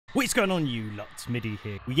What's going on, you lot? Middi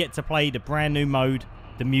here. We get to play the brand new mode,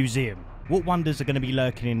 the museum. What wonders are going to be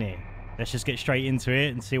lurking in here? Let's just get straight into it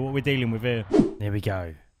and see what we're dealing with here. There we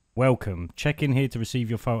go. Welcome. Check in here to receive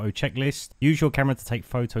your photo checklist. Use your camera to take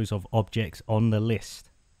photos of objects on the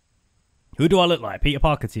list. Who do I look like? Peter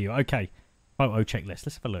Parker to you. Okay. Photo checklist.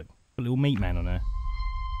 Let's have a look. A little meat man on there.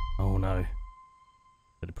 Oh no.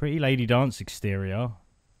 So the Pretty Lady Dance exterior.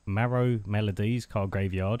 Marrow Melodies car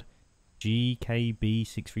graveyard.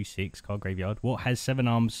 GKB636 car graveyard. What has 7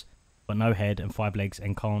 arms but no head and 5 legs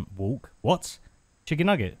and can't walk? What? Chicken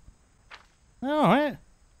nugget. Alright.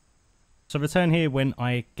 So return here when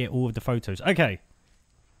I get all of the photos. Okay.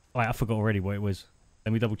 Alright, I forgot already what it was.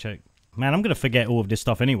 Let me double check. Man, I'm going to forget all of this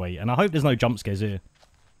stuff anyway. And I hope there's no jump scares here.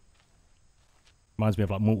 Reminds me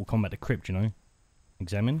of like Mortal Kombat the Crypt, you know.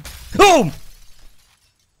 Examine. Boom!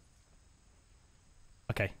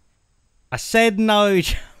 Okay. I said no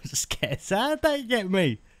jump scares. How did that get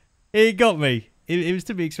me? It got me. It was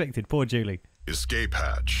to be expected. Poor Julie. Escape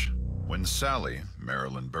hatch. When Sally,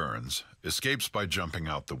 Marilyn Burns, escapes by jumping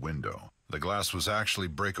out the window, the glass was actually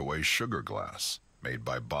breakaway sugar glass, made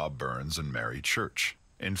by Bob Burns and Mary Church.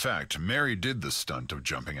 In fact, Mary did the stunt of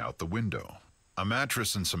jumping out the window. A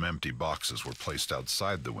mattress and some empty boxes were placed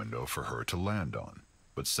outside the window for her to land on,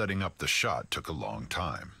 but setting up the shot took a long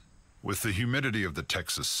time. With the humidity of the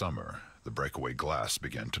Texas summer, the breakaway glass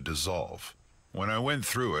began to dissolve. When I went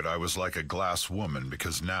through it, I was like a glass woman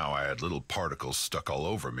because now I had little particles stuck all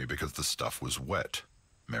over me because the stuff was wet,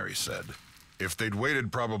 Mary said. If they'd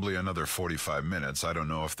waited probably another 45 minutes, I don't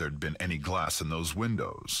know if there'd been any glass in those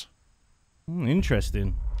windows.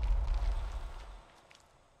 Interesting.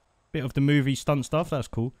 Bit of the movie stunt stuff, that's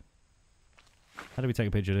cool. How do we take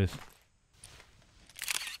a picture of this?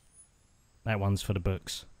 That one's for the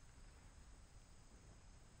books.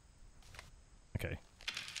 Okay.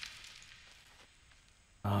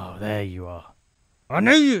 Oh, there you are. I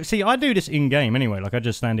knew you. See, I do this in game anyway. Like, I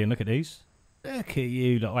just stand here and look at these. Look at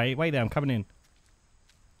you. Look, wait there. I'm coming in.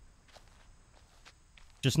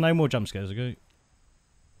 Just no more jump scares, okay?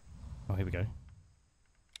 Oh, here we go.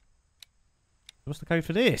 What's the code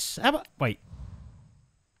for this? How about... Wait.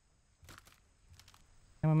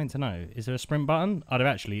 How am I meant to know? Is there a sprint button? Oh, there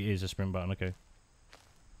actually is a sprint button. Okay.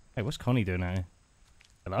 Hey, what's Connie doing now?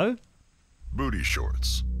 Hello? Booty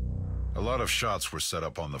shorts. A lot of shots were set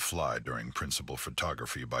up on the fly during principal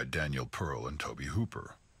photography by Daniel Pearl and Toby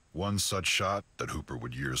Hooper. One such shot, that Hooper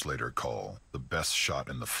would years later call the best shot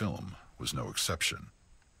in the film, was no exception.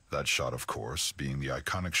 That shot, of course, being the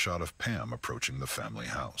iconic shot of Pam approaching the family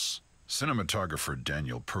house. Cinematographer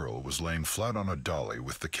Daniel Pearl was laying flat on a dolly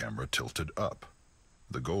with the camera tilted up.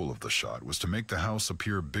 The goal of the shot was to make the house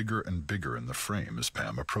appear bigger and bigger in the frame as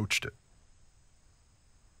Pam approached it.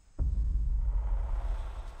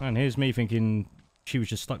 And here's me thinking she was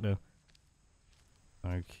just stuck there.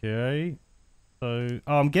 Okay. So,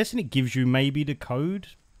 oh, I'm guessing it gives you maybe the code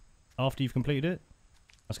after you've completed it.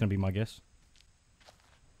 That's going to be my guess.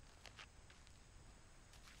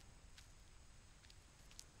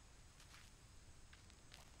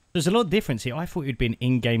 There's a lot of difference here. I thought it'd been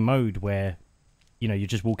in-game mode where, you know, you're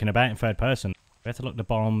just walking about in third person. We had to lock the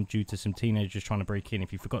bomb due to some teenagers trying to break in.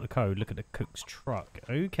 If you forgot the code, look at the cook's truck.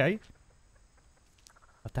 Okay.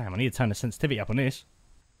 Oh, damn, I need to turn the sensitivity up on this.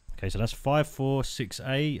 Okay, so that's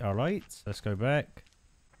 5468. All right, let's go back.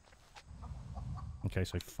 Okay,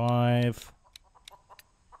 so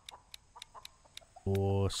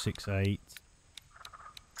 5468.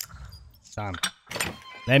 Done.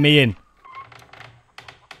 Let me in.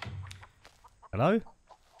 Hello?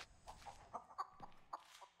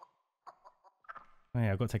 Oh,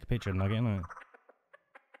 yeah, I've got to take a picture of the nugget, haven't I?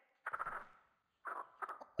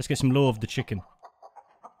 Let's get some lore of the chicken.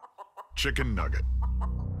 Chicken Nugget.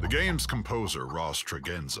 The game's composer, Ross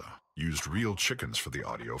Tregenza, used real chickens for the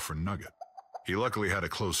audio for Nugget. He luckily had a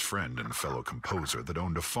close friend and fellow composer that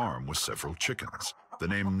owned a farm with several chickens. The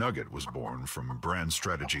name Nugget was born from brand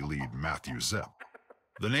strategy lead Matthew Zepp.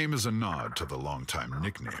 The name is a nod to the longtime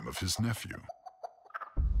nickname of his nephew.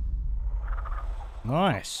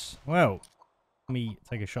 Nice. Well, let me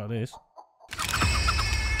take a shot of this.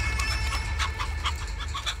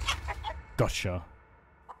 Gotcha.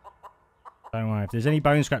 Don't worry, if there's any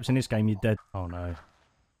bone scraps in this game, you're dead. Oh no.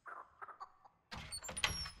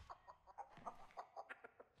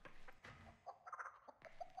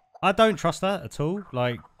 I don't trust that at all.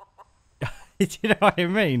 Like, do you know what I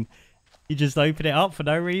mean? You just open it up for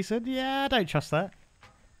no reason? Yeah, I don't trust that.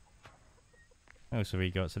 What else have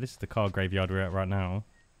we got? So this is the car graveyard we're at right now.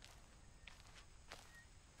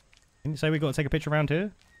 Didn't you say we got to take a picture around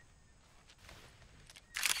here?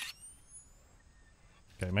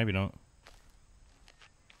 Okay, maybe not.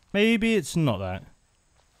 Maybe it's not that.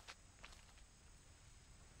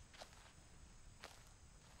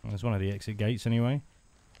 There's one of the exit gates anyway.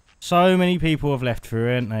 So many people have left through,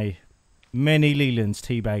 haven't they? Many Lelands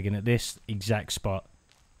teabagging at this exact spot.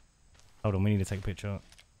 Hold on, we need to take a picture.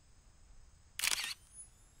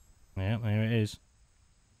 Yeah, there it is.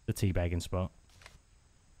 The teabagging spot.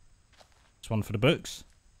 This one for the books.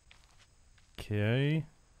 Okay.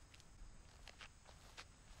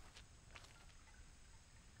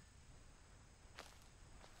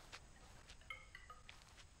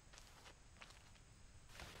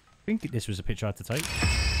 I think this was a picture I had to take.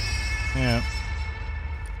 Yeah.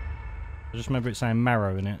 I just remember it saying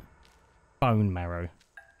marrow in it. Bone marrow.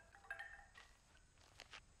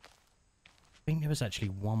 I think there was actually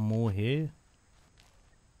one more here.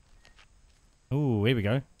 Oh, here we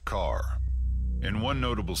go. Car. In one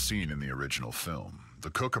notable scene in the original film,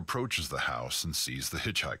 the cook approaches the house and sees the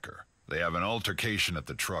hitchhiker. They have an altercation at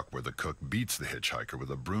the truck where the cook beats the hitchhiker with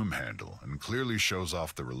a broom handle and clearly shows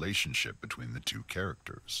off the relationship between the two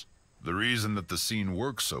characters. The reason that the scene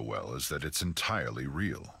works so well is that it's entirely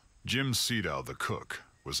real. Jim Sedow, the cook,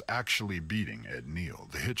 was actually beating Ed Neal,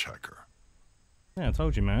 the hitchhiker. Yeah, I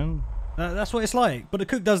told you, man. That's what it's like. But the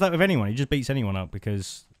cook does that with anyone. He just beats anyone up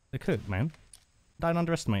because the cook, man. Don't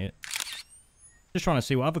underestimate it. Just trying to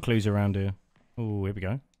see what other clues are around here. Oh, here we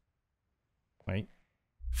go. Wait.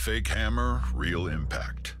 Fake hammer, real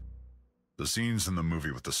impact. The scenes in the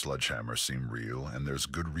movie with the sledgehammer seem real, and there's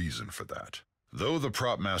good reason for that. Though the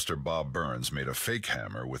prop master Bob Burns made a fake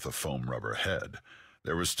hammer with a foam rubber head,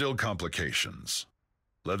 there were still complications.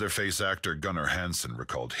 Leatherface actor Gunnar Hansen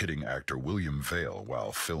recalled hitting actor William Vail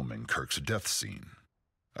while filming Kirk's death scene.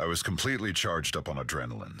 I was completely charged up on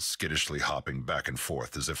adrenaline, skittishly hopping back and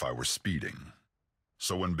forth as if I were speeding.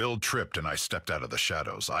 So when Bill tripped and I stepped out of the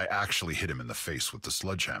shadows, I actually hit him in the face with the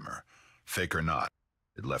sledgehammer. Fake or not,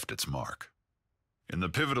 it left its mark. In the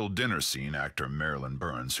pivotal dinner scene, actor Marilyn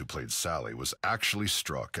Burns, who played Sally, was actually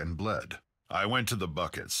struck and bled. I went to the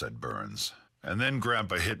bucket, said Burns, and then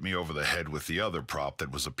Grandpa hit me over the head with the other prop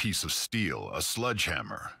that was a piece of steel, a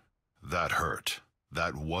sledgehammer. That hurt.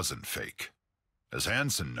 That wasn't fake. As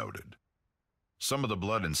Hansen noted, some of the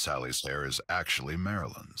blood in Sally's hair is actually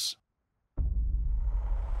Marilyn's.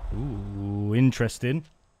 Ooh, interesting.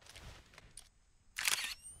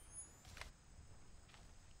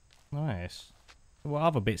 Nice. What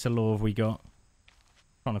other bits of lore have we got?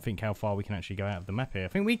 Trying to think how far we can actually go out of the map here. I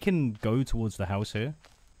think we can go towards the house here.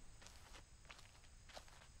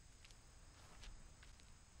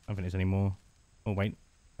 I don't think there's any more. Oh, wait.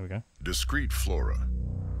 There we go. Discrete flora.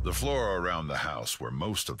 The flora around the house where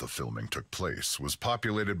most of the filming took place was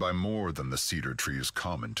populated by more than the cedar trees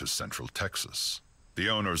common to central Texas. The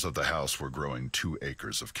owners of the house were growing 2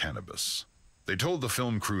 acres of cannabis. They told the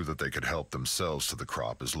film crew that they could help themselves to the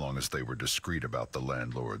crop as long as they were discreet about the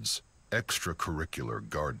landlord's extracurricular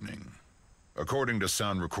gardening. According to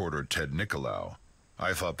sound recorder Ted Nicolau,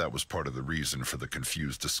 I thought that was part of the reason for the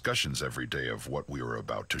confused discussions every day of what we were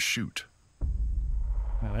about to shoot.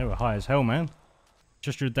 Well, they were high as hell, man.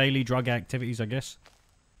 Just your daily drug activities, I guess.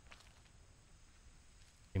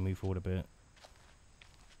 Can move forward a bit.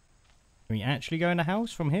 Can we actually go in the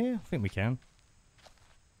house from here? I think we can.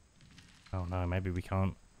 Oh no, maybe we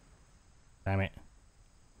can't. Damn it.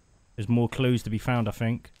 There's more clues to be found, I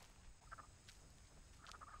think.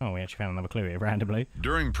 Oh, we actually found another clue here, randomly.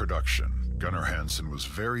 During production, Gunnar Hansen was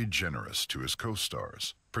very generous to his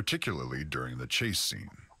co-stars, particularly during the chase scene.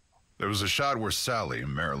 There was a shot where Sally,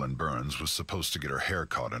 Marilyn Burns, was supposed to get her hair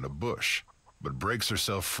caught in a bush, but breaks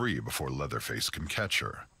herself free before Leatherface can catch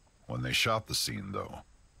her. When they shot the scene, though,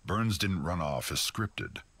 Burns didn't run off as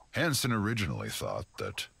scripted. Hansen originally thought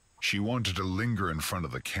that she wanted to linger in front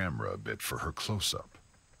of the camera a bit for her close-up.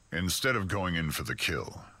 Instead of going in for the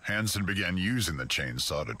kill, Hansen began using the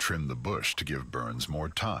chainsaw to trim the bush to give Burns more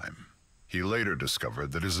time. He later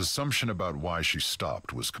discovered that his assumption about why she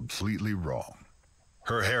stopped was completely wrong.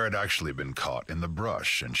 Her hair had actually been caught in the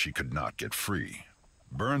brush and she could not get free.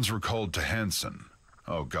 Burns recalled to Hansen,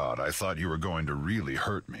 "Oh God, I thought you were going to really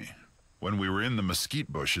hurt me. When we were in the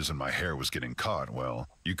mesquite bushes and my hair was getting caught, well,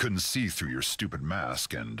 you couldn't see through your stupid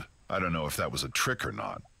mask, and I don't know if that was a trick or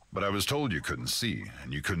not, but I was told you couldn't see,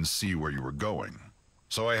 and you couldn't see where you were going.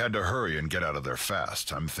 So I had to hurry and get out of there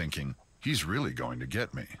fast. I'm thinking, he's really going to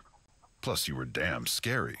get me. Plus, you were damn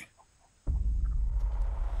scary."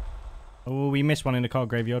 Oh, we missed one in the car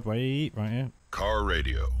graveyard. Wait, right here. Car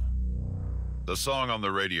radio. The song on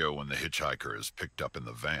the radio when the hitchhiker is picked up in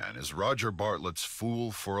the van is Roger Bartlett's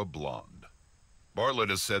 "Fool for a Blonde."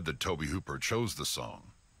 Bartlett has said that Tobe Hooper chose the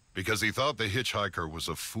song because he thought the hitchhiker was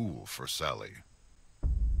a fool for Sally.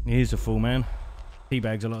 He's a fool, man. Tea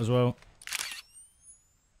bags a lot as well.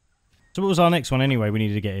 So what was our next one anyway we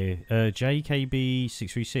needed to get here?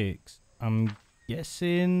 JKB636. I'm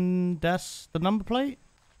guessing that's the number plate?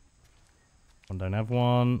 One don't have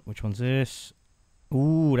one. Which one's this?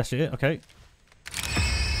 Ooh, that's it. Okay.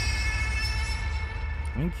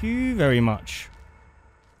 Thank you very much.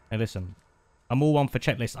 Hey, listen. I'm all one for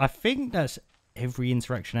checklist. I think that's every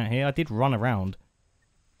interaction out here. I did run around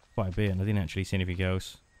quite a bit and I didn't actually see anything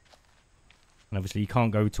else. And obviously you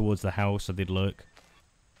can't go towards the house. I did look.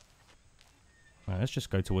 Right, let's just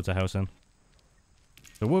go towards the house then.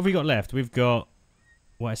 So what have we got left? We've got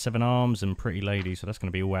White 7 Arms and Pretty Lady. So that's going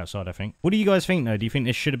to be all outside, I think. What do you guys think, though? Do you think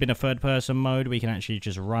this should have been a third-person mode where you can actually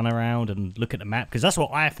just run around and look at the map? Because that's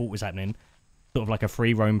what I thought was happening. Sort of like a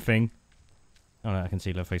free roam thing. Oh, no, I can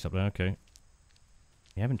see their face up there. Okay.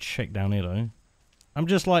 You haven't checked down here, though. I'm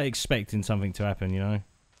just, like, expecting something to happen, you know?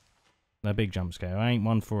 No big jump scare. I ain't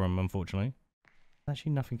one for them, unfortunately.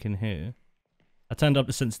 Actually, nothing in here. I turned up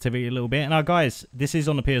the sensitivity a little bit. Now, guys, this is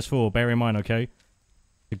on the PS4. Bear in mind, okay?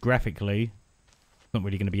 So graphically, it's not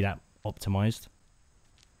really going to be that optimized.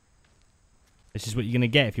 This is what you're going to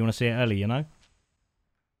get if you want to see it early, you know?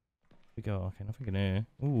 Here we go. Okay, nothing in here.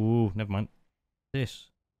 Ooh, never mind. This.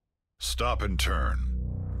 Stop and turn.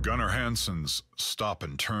 Gunnar Hansen's stop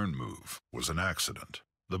and turn move was an accident.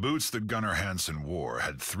 The boots that Gunnar Hansen wore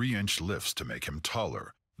had 3-inch lifts to make him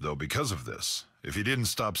taller, though because of this, if he didn't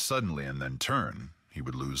stop suddenly and then turn, he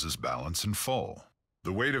would lose his balance and fall.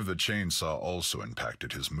 The weight of the chainsaw also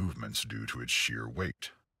impacted his movements due to its sheer weight.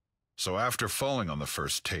 So after falling on the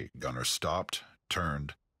first take, Gunnar stopped,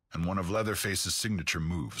 turned, and one of Leatherface's signature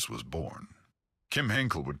moves was born. Kim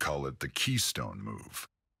Henkel would call it the Keystone move.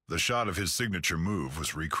 The shot of his signature move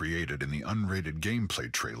was recreated in the unrated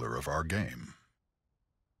gameplay trailer of our game.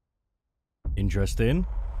 Interesting.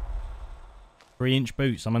 3-inch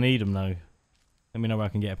boots. I'm going to need them, though. Let me know where I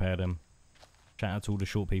can get a pair of them. Shout out to all the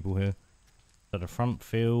short people here. So the front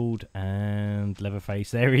field and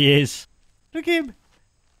Leatherface. There he is. Look at him.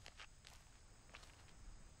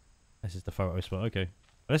 This is the photo spot. Okay.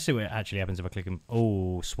 Let's see what actually happens if I click him.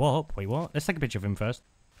 Oh, swap. Wait, what? Let's take a picture of him first.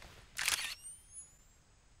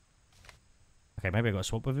 Okay, maybe I got a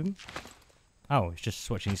swap with him. Oh, it's just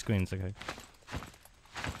swatching screens. Okay.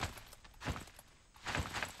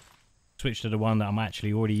 Switch to the one that I'm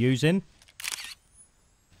actually already using.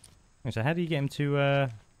 So how do you get him to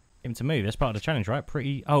move? That's part of the challenge, right?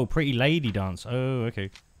 Pretty lady dance. Oh, okay.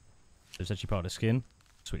 So it's actually part of the skin.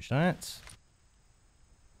 Switch that.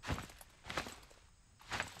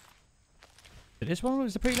 This one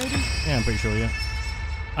was the pretty lady? Yeah, I'm pretty sure, yeah.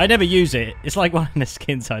 I never use it. It's like one of the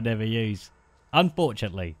skins I never use.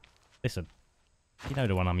 Unfortunately. Listen. You know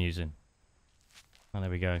the one I'm using. Oh, there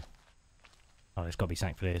we go. Oh, there's got to be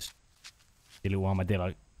something for this. The little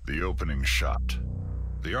armadillo. The opening shot.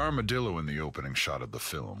 The armadillo in the opening shot of the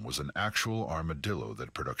film was an actual armadillo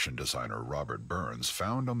that production designer Robert Burns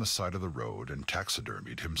found on the side of the road and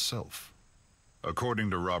taxidermied himself. According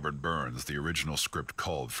to Robert Burns, the original script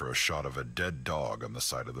called for a shot of a dead dog on the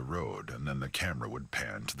side of the road, and then the camera would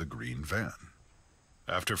pan to the green van.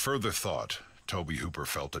 After further thought, Tobe Hooper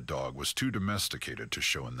felt a dog was too domesticated to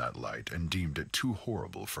show in that light and deemed it too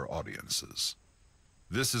horrible for audiences.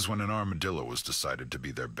 This is when an armadillo was decided to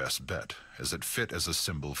be their best bet, as it fit as a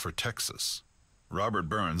symbol for Texas. Robert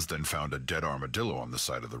Burns then found a dead armadillo on the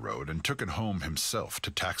side of the road and took it home himself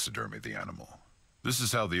to taxidermy the animal. This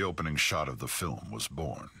is how the opening shot of the film was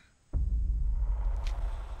born.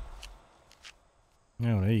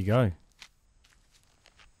 Oh, there you go.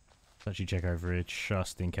 Let's actually check over here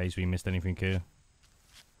just in case we missed anything here.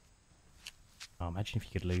 Oh, imagine if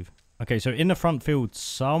you could leave. Okay, so in the front field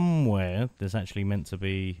somewhere, there's actually meant to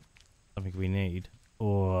be something we need.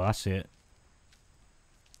 Oh, that's it.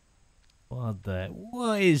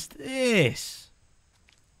 What is this?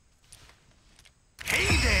 Hey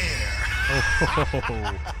there!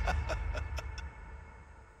 Oh.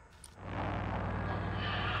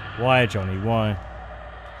 Why, Johnny? Why?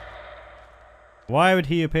 Why would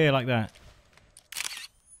he appear like that?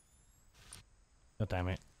 God damn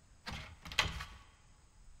it.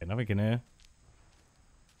 Okay, nothing in here.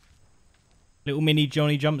 Little mini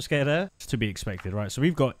Johnny jump scare there. It's to be expected, right? So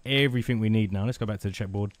we've got everything we need now. Let's go back to the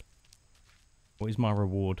checkboard. What is my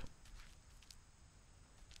reward?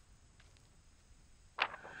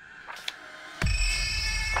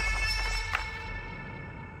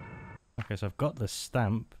 Okay, so I've got the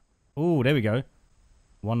stamp. Oh, there we go.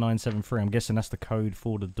 1973. I'm guessing that's the code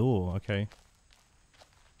for the door. Okay.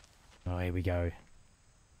 Oh, here we go.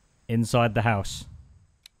 Inside the house.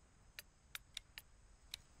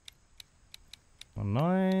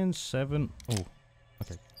 197. Oh,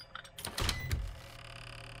 okay.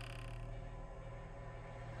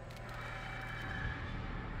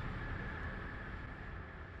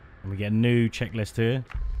 We get a new checklist here.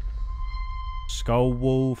 Skull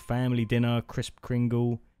Wall, Family Dinner, Crisp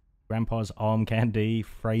Kringle, Grandpa's Arm Candy,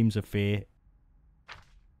 Frames of Fear.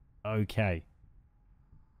 Okay.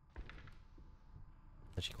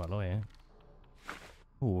 Actually quite a lot here.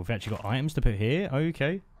 Oh, we've actually got items to put here.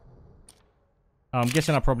 Okay. I'm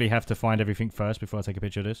guessing I probably have to find everything first before I take a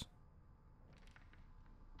picture of this.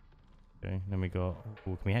 Okay, then we got...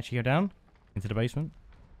 Oh, can we actually go down into the basement?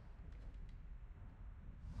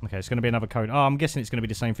 Okay, it's going to be another code. Oh, I'm guessing it's going to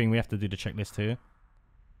be the same thing. We have to do the checklist here.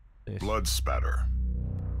 Blood spatter.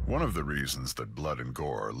 One of the reasons that blood and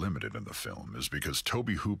gore are limited in the film is because Tobe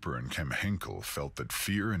Hooper and Kim Henkel felt that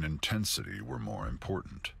fear and intensity were more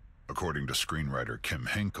important. According to screenwriter Kim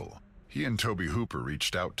Henkel, he and Tobe Hooper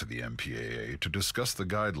reached out to the MPAA to discuss the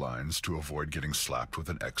guidelines to avoid getting slapped with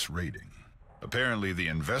an X rating. Apparently, the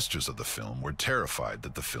investors of the film were terrified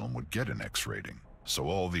that the film would get an X rating, so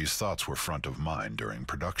all these thoughts were front of mind during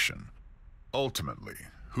production. Ultimately,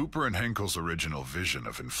 Hooper and Henkel's original vision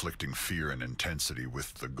of inflicting fear and intensity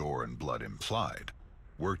with the gore and blood implied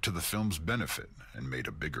worked to the film's benefit and made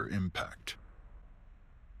a bigger impact.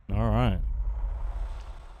 Alright.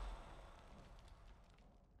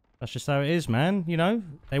 That's just how it is, man. You know,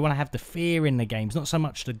 they want to have the fear in the games, not so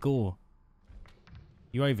much the gore.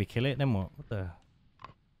 You overkill it, then what? What the...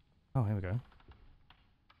 Oh, here we go.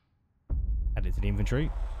 Add it to the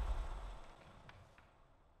inventory.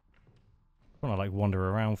 I want to, like, wander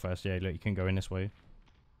around first. Yeah, look, you can go in this way.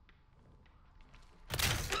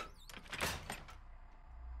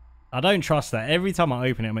 I don't trust that. Every time I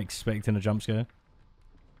open it, I'm expecting a jump scare.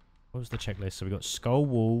 What was the checklist? So we got Skull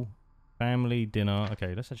Wall, Family Dinner.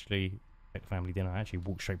 Okay, let's actually check Family Dinner. I actually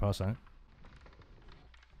walked straight past that.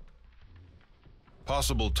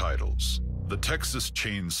 Possible titles. The Texas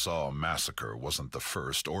Chainsaw Massacre wasn't the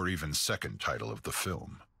first or even second title of the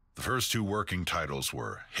film. The first two working titles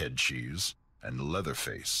were Head Cheese and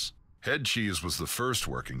Leatherface. Head Cheese was the first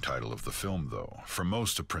working title of the film, though, for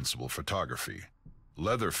most of principal photography.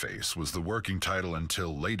 Leatherface was the working title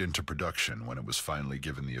until late into production, when it was finally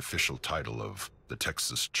given the official title of The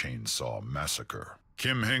Texas Chainsaw Massacre.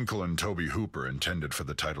 Kim Henkel and Tobe Hooper intended for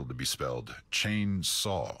the title to be spelled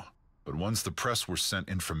Chainsaw, but once the press were sent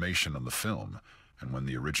information on the film, and when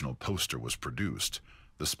the original poster was produced,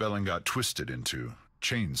 the spelling got twisted into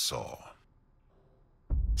Chainsaw.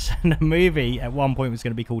 So the movie at one point was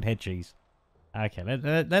going to be called Head Cheese. Okay,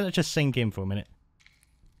 let it just sink in for a minute.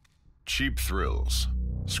 Cheap thrills.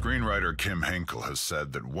 Screenwriter Kim Henkel has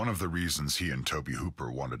said that one of the reasons he and Tobe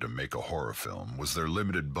Hooper wanted to make a horror film was their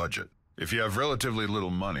limited budget. If you have relatively little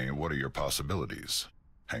money, what are your possibilities?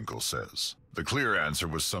 Henkel says. The clear answer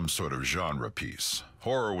was some sort of genre piece.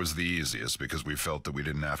 Horror was the easiest because we felt that we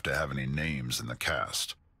didn't have to have any names in the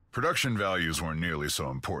cast. Production values weren't nearly so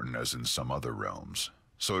important as in some other realms,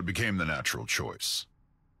 so it became the natural choice.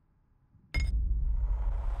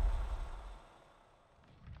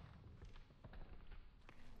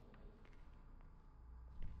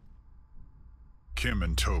 Kim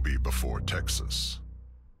and Tobe before Texas.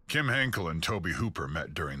 Kim Henkel and Tobe Hooper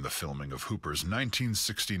met during the filming of Hooper's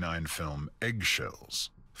 1969 film Eggshells.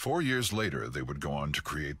 4 years later, they would go on to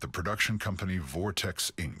create the production company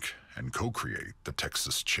Vortex Inc. and co-create the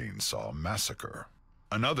Texas Chainsaw Massacre.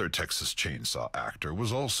 Another Texas Chainsaw actor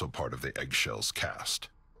was also part of the Eggshells cast.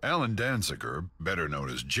 Alan Danziger, better known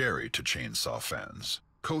as Jerry to Chainsaw fans,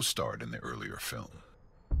 co-starred in the earlier film.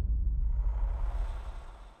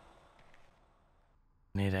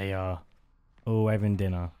 Here they are. Oh, having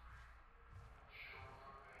dinner.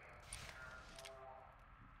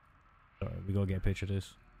 Sorry, we gotta get a picture of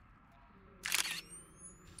this.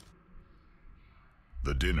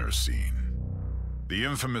 The dinner scene. The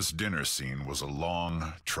infamous dinner scene was a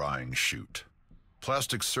long, trying shoot.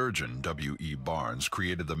 Plastic surgeon W.E. Barnes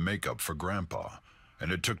created the makeup for Grandpa,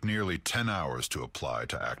 and it took nearly 10 hours to apply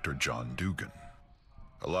to actor John Dugan.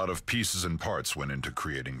 A lot of pieces and parts went into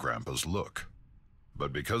creating Grandpa's look.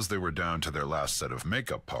 But because they were down to their last set of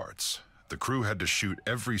makeup parts, the crew had to shoot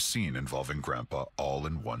every scene involving Grandpa all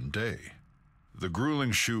in one day. The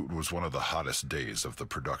grueling shoot was one of the hottest days of the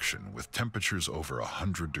production, with temperatures over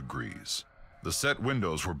 100 degrees. The set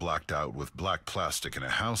windows were blacked out with black plastic in a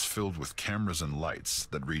house filled with cameras and lights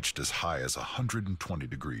that reached as high as 120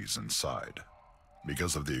 degrees inside.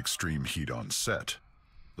 Because of the extreme heat on set,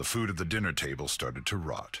 the food at the dinner table started to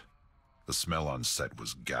rot. The smell on set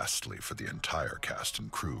was ghastly for the entire cast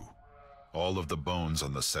and crew. All of the bones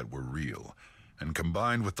on the set were real, and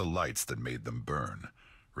combined with the lights that made them burn,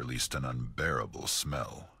 released an unbearable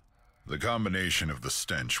smell. The combination of the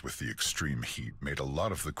stench with the extreme heat made a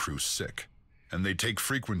lot of the crew sick, and they'd take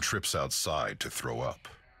frequent trips outside to throw up.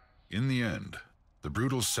 In the end, The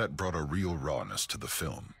brutal set brought a real rawness to the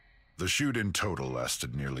film. The shoot in total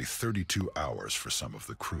lasted nearly 32 hours for some of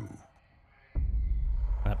the crew.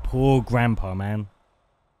 That poor grandpa, man.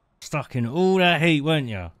 Stuck in all that heat, weren't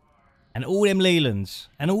you? And all them Lelands.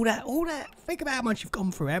 And all that. Think about how much you've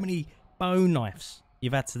gone through. How many bone knives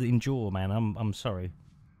you've had to endure, man. I'm sorry.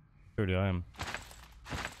 Truly, I am.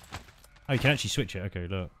 Oh, you can actually switch it. Okay,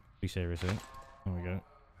 look. Be serious, eh? There we go.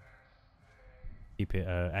 Keep it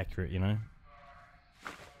accurate, you know.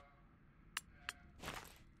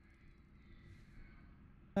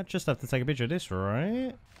 I just have to take a picture of this,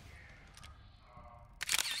 right?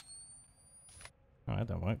 Oh, that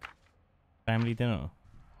don't work. Family dinner.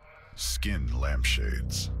 Skin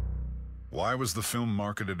lampshades. Why was the film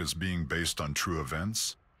marketed as being based on true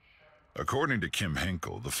events? According to Kim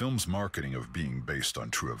Henkel, the film's marketing of being based on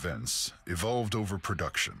true events evolved over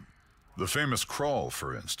production. The famous crawl,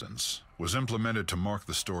 for instance, was implemented to mark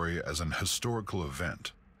the story as an historical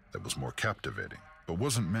event that was more captivating, but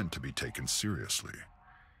wasn't meant to be taken seriously.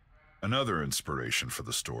 Another inspiration for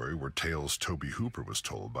the story were tales Tobe Hooper was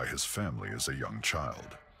told by his family as a young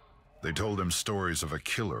child. They told him stories of a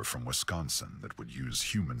killer from Wisconsin that would use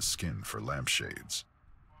human skin for lampshades.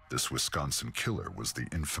 This Wisconsin killer was the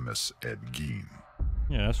infamous Ed Gein.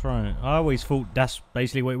 Yeah, that's right. I always thought that's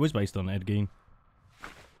basically what it was based on, Ed Gein.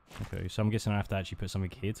 Okay, so I'm guessing I have to actually put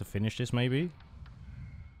something here to finish this, maybe?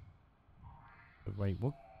 But wait,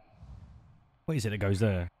 what? What is it that goes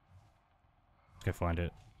there? Let's go find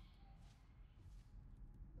it.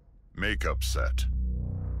 Makeup set.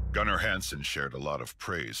 Gunnar Hansen shared a lot of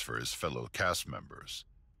praise for his fellow cast members.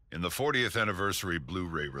 In the 40th anniversary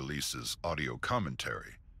Blu-ray release's audio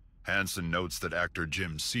commentary, Hansen notes that actor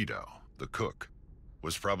Jim Sedow, the cook,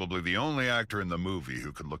 was probably the only actor in the movie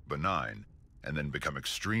who could look benign and then become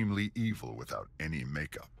extremely evil without any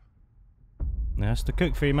makeup. That's the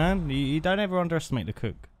cook for you, man. You don't ever underestimate the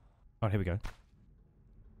cook. Oh, here we go.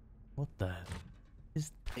 What the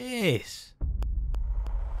is this?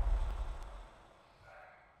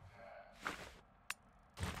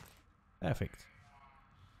 Perfect.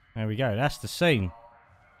 There we go. That's the scene.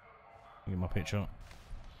 Get my picture.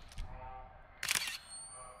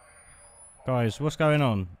 Guys, what's going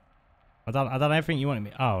on? I done everything you wanted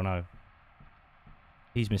me. Oh no.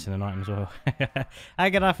 He's missing an item as well. How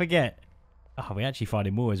can I forget? Oh, we actually find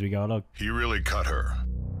him more as we go along. He really cut her.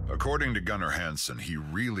 According to Gunnar Hansen, he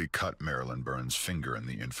really cut Marilyn Burns' finger in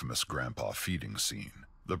the infamous grandpa feeding scene.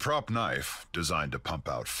 The prop knife, designed to pump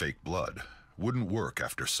out fake blood, wouldn't work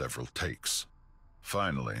after several takes.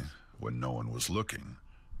 Finally, when no one was looking,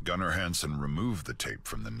 Gunnar Hansen removed the tape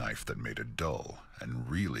from the knife that made it dull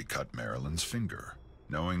and really cut Marilyn's finger.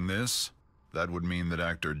 Knowing this, that would mean that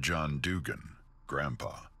actor John Dugan,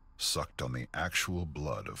 Grandpa, sucked on the actual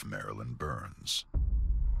blood of Marilyn Burns.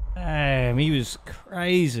 Damn, he was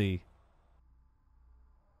crazy.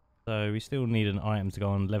 So we still need an item to go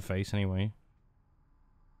on Leatherface anyway.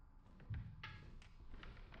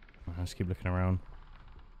 Let's keep looking around.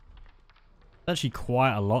 There's actually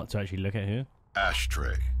quite a lot to actually look at here.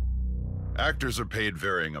 Ashtray. Actors are paid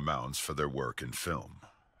varying amounts for their work in film.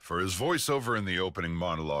 For his voiceover in the opening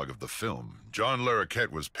monologue of the film, John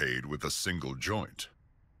Larroquette was paid with a single joint.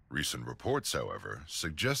 Recent reports, however,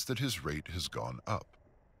 suggest that his rate has gone up.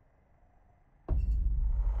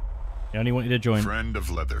 He only wanted a joint. Friend of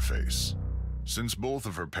Leatherface. Since both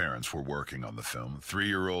of her parents were working on the film,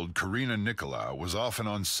 3-year-old Karina Nicolau was often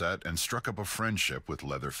on set and struck up a friendship with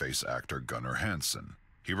Leatherface actor Gunnar Hansen.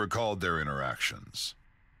 He recalled their interactions.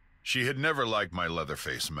 She had never liked my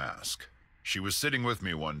Leatherface mask. She was sitting with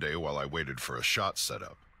me one day while I waited for a shot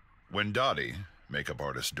setup. When Dottie, makeup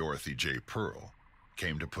artist Dorothy J. Pearl,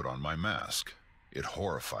 came to put on my mask, it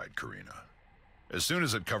horrified Karina. As soon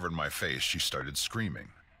as it covered my face, she started screaming.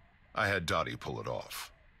 I had Dottie pull it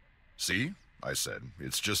off. See? I said,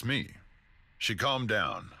 it's just me. She calmed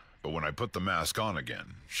down, but when I put the mask on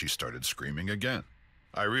again, she started screaming again.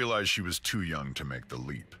 I realized she was too young to make the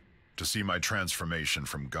leap, to see my transformation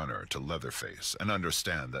from Gunnar to Leatherface and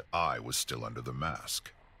understand that I was still under the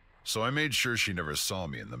mask. So I made sure she never saw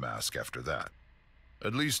me in the mask after that,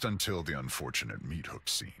 at least until the unfortunate meat hook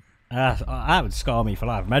scene. That would scar me for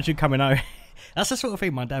life. Imagine coming out. That's the sort of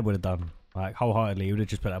thing my dad would have done. Like, wholeheartedly, he would have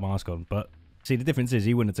just put that mask on, but see, the difference is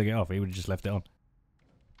he wouldn't have took it off. He would have just left it on.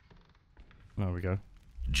 There we go.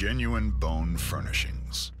 Genuine bone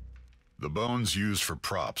furnishings. The bones used for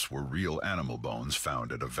props were real animal bones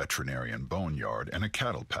found at a veterinarian boneyard and a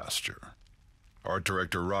cattle pasture. Art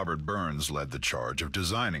director Robert Burns led the charge of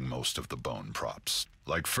designing most of the bone props,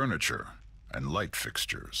 like furniture and light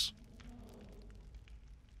fixtures.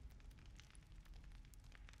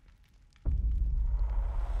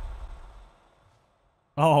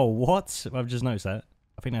 Oh, what? I've just noticed that.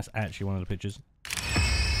 I think that's actually one of the pictures.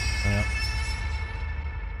 Yeah.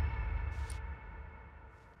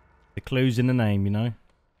 The clue's in the name, you know?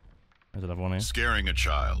 There's another one here. Scaring a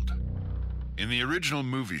child. In the original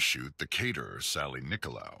movie shoot, the caterer, Sally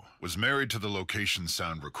Nicolau, was married to the location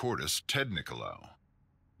sound recordist, Ted Nicolau.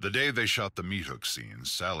 The day they shot the meat hook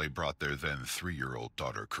scenes, Sally brought their then 3-year-old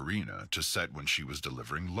daughter, Karina, to set when she was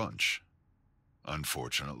delivering lunch.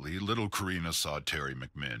 Unfortunately, little Karina saw Terry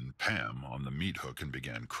McMinn, Pam, on the meat hook and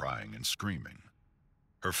began crying and screaming.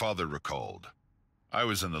 Her father recalled, "I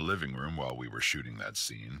was in the living room while we were shooting that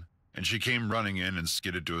scene, and she came running in and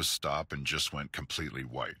skidded to a stop and just went completely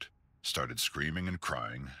white, started screaming and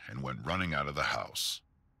crying, and went running out of the house."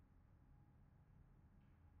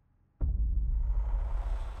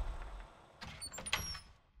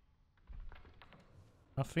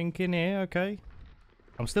 Nothing in here, okay.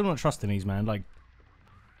 I'm still not trusting these, man. Like,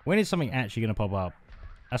 when is something actually going to pop up?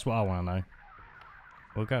 That's what I want to know.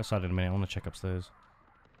 We'll go outside in a minute. I want to check upstairs.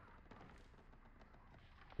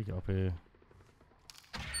 We get up here.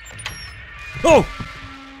 Oh!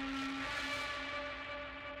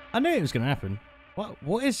 I knew it was going to happen.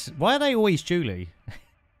 Why are they always Julie?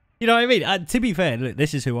 You know what I mean? To be fair, look,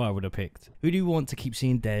 this is who I would have picked. Who do you want to keep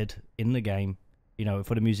seeing dead in the game? You know,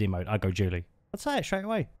 for the museum mode, I'd go Julie. I'd say it straight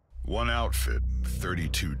away. One outfit,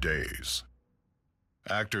 32 days.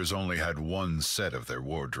 Actors only had one set of their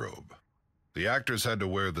wardrobe. The actors had to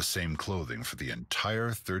wear the same clothing for the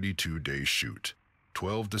entire 32-day shoot,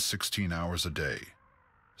 12 to 16 hours a day,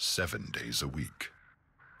 7 days a week.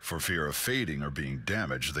 For fear of fading or being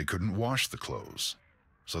damaged, they couldn't wash the clothes.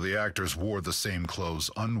 So the actors wore the same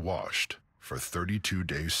clothes unwashed for 32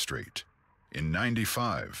 days straight, in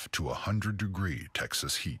 95 to 100-degree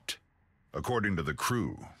Texas heat. According to the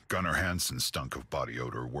crew, Gunnar Hansen stunk of body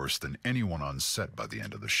odor worse than anyone on set by the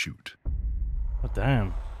end of the shoot. Oh,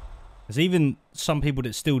 damn. There's even some people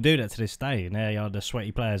that still do that to this day, and they are the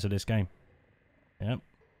sweaty players of this game. Yep.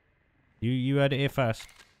 You heard it here first.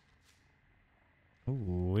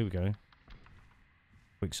 Ooh, here we go.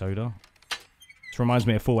 Quick soda. This reminds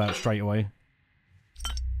me of Fallout straight away.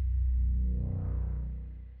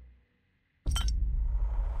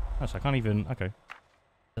 Oh, so I can't even... Okay.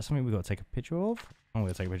 That's something we've got to take a picture of? I'm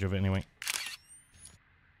going to take a picture of it anyway.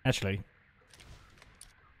 Actually.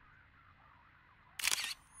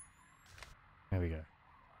 There we go.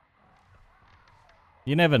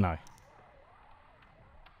 You never know.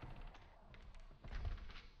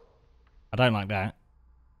 I don't like that.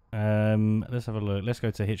 Let's have a look. Let's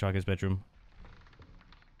go to Hitchhiker's bedroom.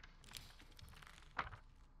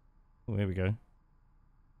 Oh, here we go.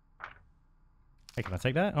 Hey, can I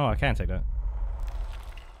take that? Oh, I can take that.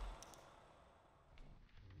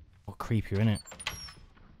 Oh, creepier, innit?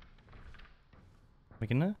 We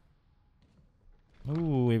in there?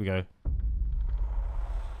 Oh, here we go.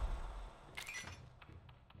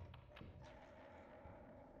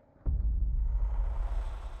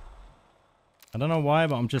 I don't know why,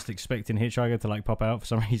 but I'm just expecting Hitchhiker to like pop out for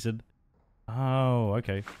some reason. Oh,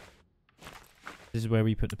 okay. This is where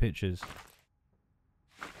we put the pictures.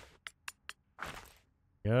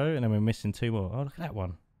 Go, and then we're missing 2 more. Oh, look at that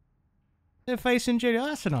one. They're facing Julie. Oh,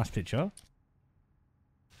 that's a nice picture.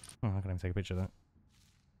 Oh, I can even take a picture of that.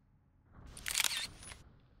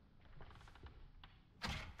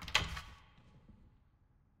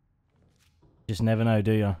 Just never know,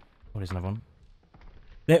 do you? Oh, there's another one.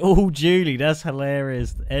 They're all Julie. That's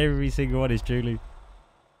hilarious. Every single one is Julie.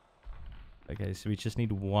 Okay, so we just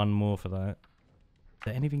need 1 more for that. Is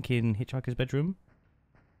there anything in Hitchhiker's bedroom?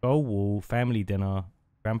 Gold wall, family dinner,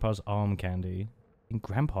 Grandpa's arm candy. In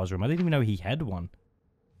Grandpa's room. I didn't even know he had one.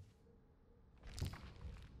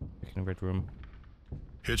 Look in the red room.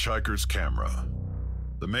 Hitchhiker's camera.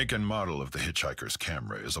 The make and model of the Hitchhiker's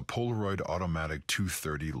camera is a Polaroid automatic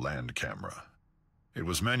 230 land camera. It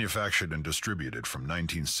was manufactured and distributed from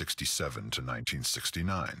 1967 to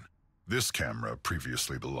 1969. This camera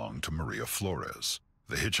previously belonged to Maria Flores.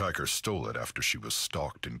 The hitchhiker stole it after she was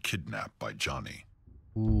stalked and kidnapped by Johnny.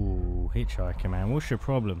 Ooh, Hitchhiker, man. What's your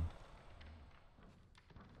problem?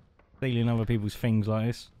 Stealing other people's things like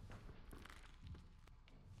this.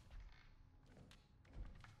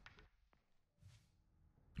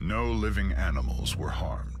 No living animals were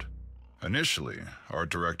harmed. Initially, art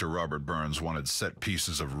director Robert Burns wanted set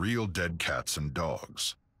pieces of real dead cats and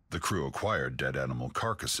dogs. The crew acquired dead animal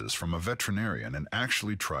carcasses from a veterinarian and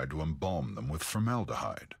actually tried to embalm them with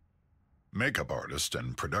formaldehyde. Makeup artist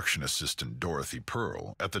and production assistant Dorothy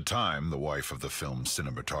Pearl, at the time the wife of the film's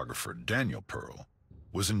cinematographer Daniel Pearl,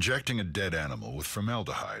 was injecting a dead animal with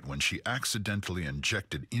formaldehyde when she accidentally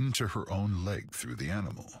injected into her own leg through the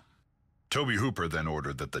animal. Toby Hooper then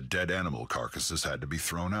ordered that the dead animal carcasses had to be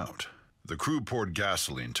thrown out. The crew poured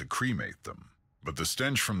gasoline to cremate them, but the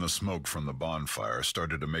stench from the smoke from the bonfire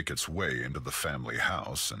started to make its way into the family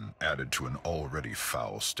house and added to an already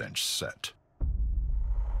foul stench set.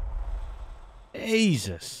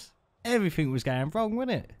 Jesus. Everything was going wrong,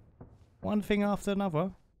 wasn't it? One thing after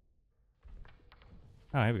another.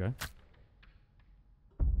 Oh, here we go.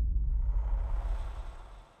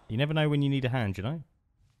 You never know when you need a hand, you know?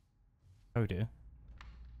 Oh dear.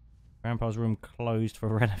 Grandpa's room closed for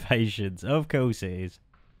renovations. Of course it is.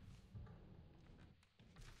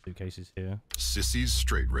 Suitcases here. Sissy's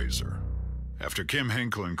straight razor. After Kim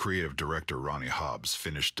Henkel and creative director Ronnie Hobbs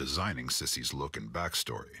finished designing Sissy's look and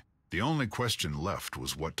backstory, the only question left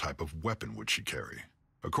was what type of weapon would she carry.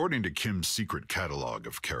 According to Kim's secret catalog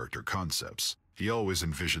of character concepts, he always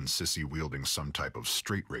envisioned Sissy wielding some type of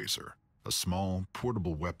straight razor, a small,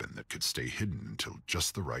 portable weapon that could stay hidden until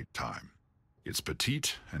just the right time. It's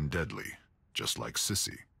petite and deadly, just like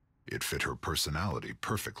Sissy. It fit her personality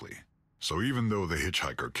perfectly. So even though the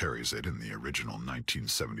hitchhiker carries it in the original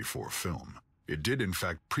 1974 film, it did in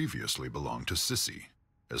fact previously belong to Sissy.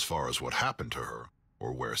 As far as what happened to her,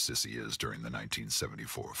 or where Sissy is during the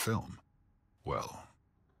 1974 film, well,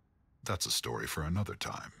 that's a story for another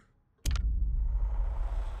time.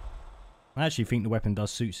 I actually think the weapon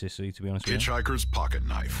does suit Sissy, to be honest with you. Hitchhiker's pocket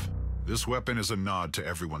knife. This weapon is a nod to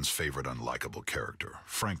everyone's favorite unlikable character,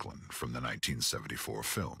 Franklin, from the 1974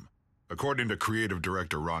 film. According to creative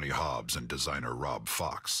director Ronnie Hobbs and designer Rob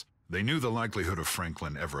Fox, they knew the likelihood of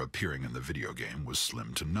Franklin ever appearing in the video game was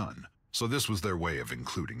slim to none, so this was their way of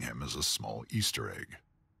including him as a small Easter egg.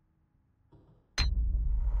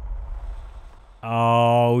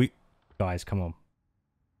 Oh, guys, come on.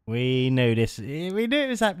 We knew this. We knew it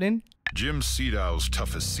was happening. Jim Sedow's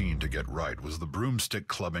toughest scene to get right was the broomstick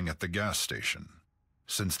clubbing at the gas station.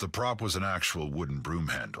 Since the prop was an actual wooden broom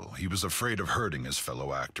handle, he was afraid of hurting his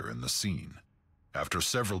fellow actor in the scene. After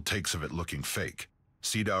several takes of it looking fake,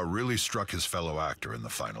 Sedow really struck his fellow actor in the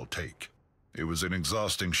final take. It was an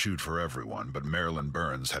exhausting shoot for everyone, but Marilyn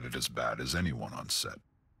Burns had it as bad as anyone on set.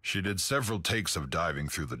 She did several takes of diving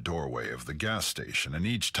through the doorway of the gas station, and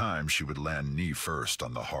each time she would land knee first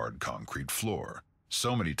on the hard concrete floor,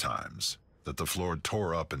 so many times that the floor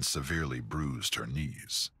tore up and severely bruised her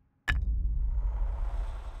knees.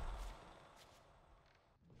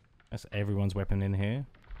 That's everyone's weapon in here.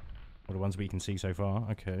 Or the ones we can see so far.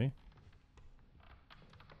 Okay.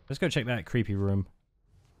 Let's go check that creepy room.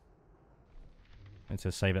 Need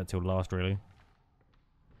to save that till last, really.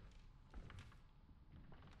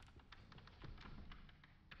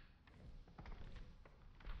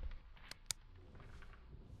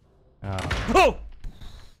 Oh!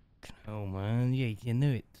 Oh man, yeah, you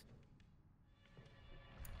knew it.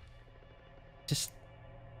 Just...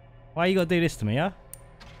 Why you gotta do this to me, huh?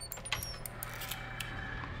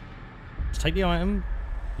 Just take the item.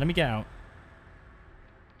 Let me get out.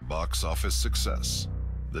 Box office success.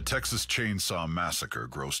 The Texas Chainsaw Massacre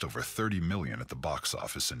grossed over $30 million at the box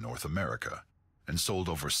office in North America and sold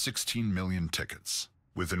over 16 million tickets.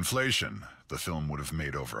 With inflation, the film would have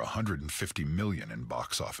made over $150 million in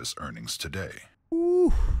box office earnings today.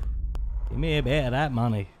 Ooh, give me a bit of that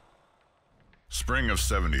money. Spring of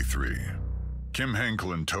 '73. Kim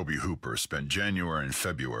Henkel and Toby Hooper spent January and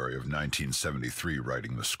February of 1973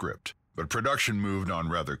 writing the script, but production moved on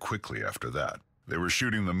rather quickly after that. They were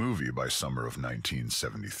shooting the movie by summer of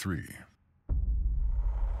 1973.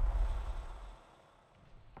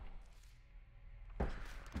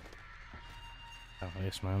 Oh,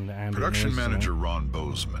 yes, man. The ambient Production noises, manager Ron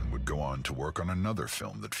Bozeman would go on to work on another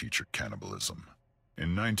film that featured cannibalism.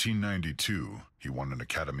 In 1992, he won an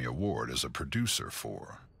Academy Award as a producer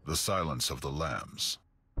for The Silence of the Lambs.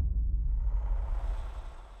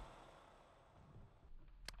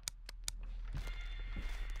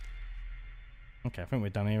 Okay, I think we're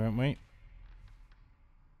done here, aren't we?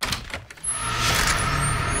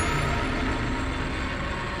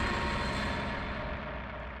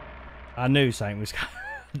 I knew something was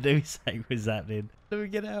happening. Let me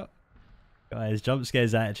get out. Guys, jump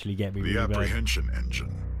scares actually get me The really bad. Apprehension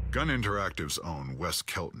Engine. Gun Interactive's own Wes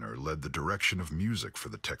Keltner led the direction of music for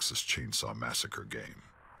the Texas Chainsaw Massacre game.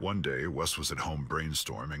 One day, Wes was at home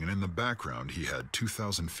brainstorming, and in the background he had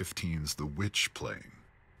 2015's The Witch playing.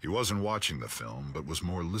 He wasn't watching the film, but was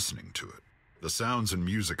more listening to it. The sounds and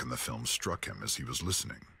music in the film struck him as he was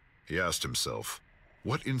listening. He asked himself,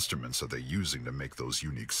 what instruments are they using to make those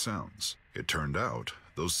unique sounds? It turned out,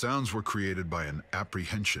 those sounds were created by an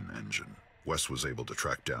apprehension engine. Wes was able to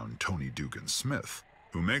track down Tony Dugan Smith,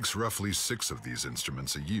 who makes roughly 6 of these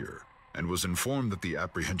instruments a year, and was informed that the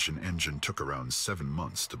apprehension engine took around 7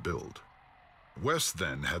 months to build. West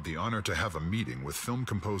then had the honor to have a meeting with film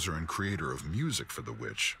composer and creator of music for The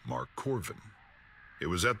Witch, Mark Corvin. It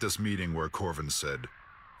was at this meeting where Corvin said,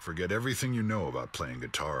 "Forget everything you know about playing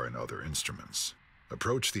guitar and other instruments.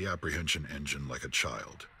 Approach the apprehension engine like a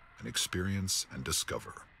child, and experience and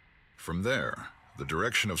discover." From there, the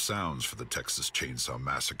direction of sounds for the Texas Chainsaw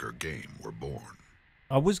Massacre game were born.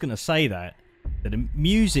 I was going to say that the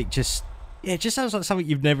music just sounds like something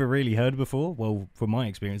you've never really heard before. Well, from my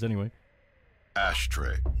experience anyway.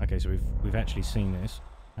 Ashtray. Okay, so we've actually seen this.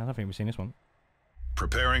 I don't think we've seen this one.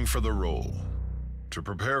 Preparing for the role. To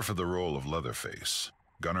prepare for the role of Leatherface,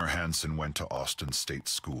 Gunnar Hansen went to Austin State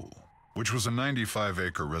School, which was a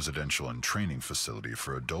 95-acre residential and training facility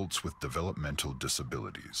for adults with developmental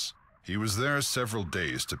disabilities. He was there several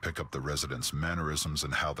days to pick up the residents' mannerisms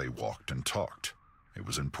and how they walked and talked. It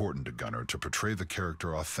was important to Gunnar to portray the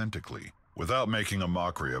character authentically, without making a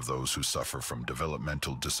mockery of those who suffer from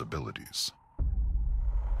developmental disabilities.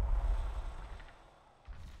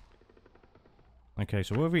 Okay,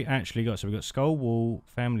 so what have we actually got? So we've got Skull Wall,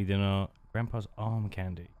 Family Dinner, Grandpa's Arm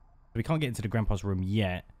Candy. So we can't get into the Grandpa's room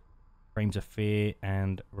yet. Frames of Fear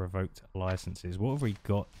and Revoked Licenses. What have we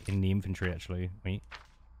got in the inventory, actually? Wait.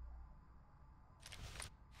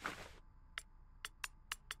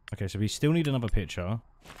 Okay, so we still need another picture.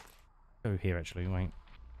 Go here, actually. Wait.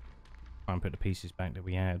 Try and put the pieces back that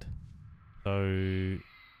we had. So, the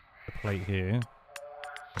plate here.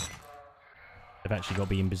 They've actually got to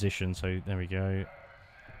be in position, so there we go.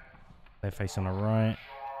 They're facing on the right.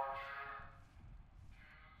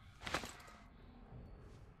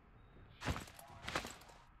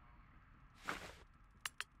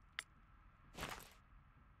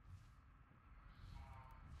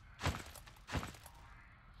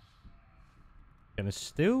 And there's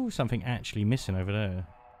still something actually missing over there.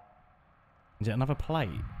 Is it another plate?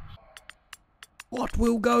 What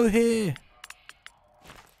will go here?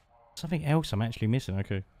 Something else I'm actually missing.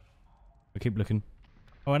 Okay. We keep looking.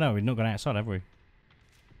 Oh, I know. We've not gone outside, have we?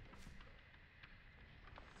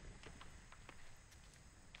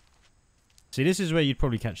 See, this is where you'd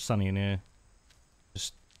probably catch Sunny in here.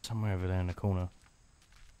 Just somewhere over there in the corner.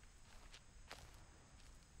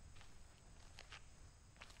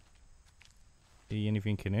 See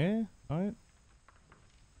anything in here? No?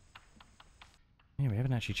 Yeah, we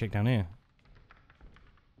haven't actually checked down here.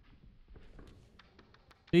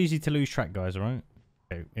 It's easy to lose track, guys, alright?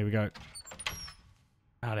 Okay, here we go.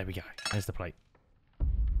 Ah, there we go. There's the plate.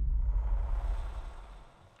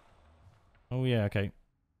 Oh, yeah, okay.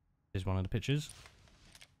 Here's one of the pictures.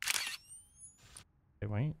 Okay,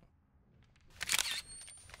 wait.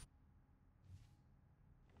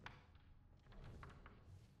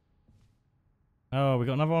 Oh, we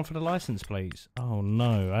got another one for the license plates. Oh,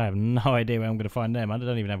 no. I have no idea where I'm going to find them. I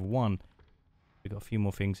don't even have one. We've got a few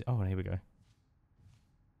more things. Oh, here we go.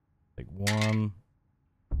 Take one.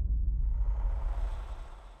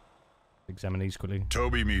 Examine these quickly.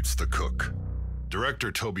 Toby meets the cook.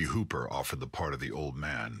 Director Toby Hooper offered the part of the old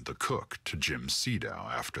man, the cook, to Jim Sedow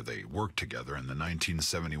after they worked together in the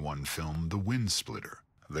 1971 film The Wind Splitter.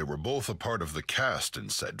 They were both a part of the cast in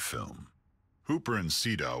said film. Hooper and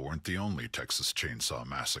Sedow weren't the only Texas Chainsaw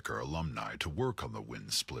Massacre alumni to work on The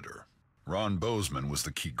Wind Splitter. Ron Bozeman was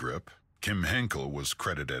the key grip, Kim Henkel was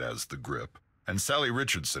credited as the grip, and Sally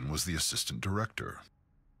Richardson was the assistant director.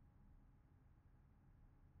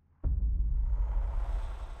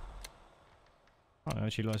 Oh, it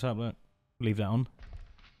actually lights up, look. Leave that on.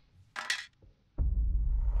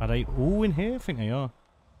 Are they all in here? I think they are.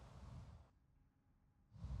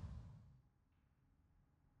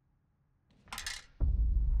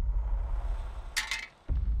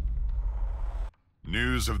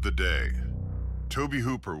 News of the day. Toby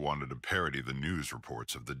Hooper wanted to parody the news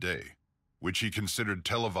reports of the day, which he considered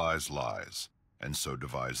televised lies, and so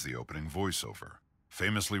devised the opening voiceover,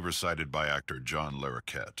 famously recited by actor John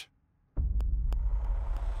Larroquette.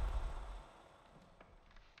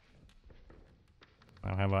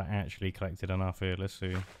 Now, have I actually collected enough here? Let's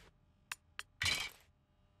see.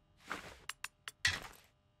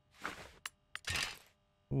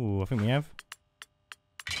 Ooh, I think we have.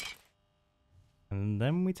 And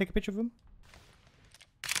then we take a picture of them?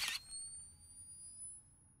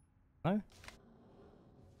 No?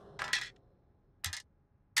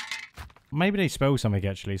 Maybe they spell something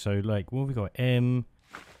actually, so like, what have we got? Let me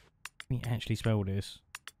actually spell this.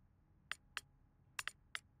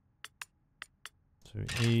 So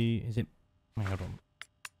E, is it, wait, hold on.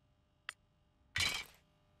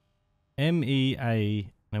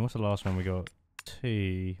 M-E-A, now what's the last one we got?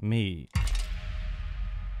 T, me.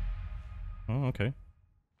 Oh, okay.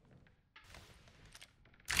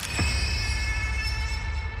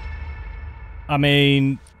 I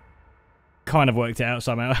mean, kind of worked it out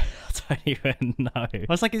somehow. I don't even know. I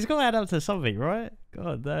was like, it's got to add up to something, right?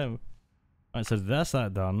 God damn. Alright, so that's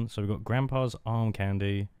that done. So we've got Grandpa's arm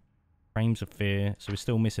candy, frames of fear. So we're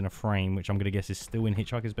still missing a frame, which I'm going to guess is still in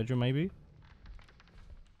Hitchhiker's bedroom, maybe?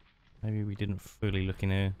 Maybe we didn't fully look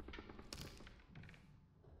in here.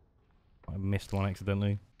 I missed one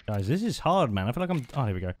accidentally. Guys, this is hard, man. I feel like I'm... Oh,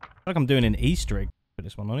 here we go. I feel like I'm doing an Easter egg. Put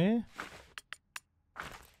this one on here.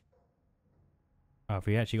 Oh, if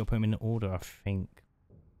we actually got to put them in order, I think.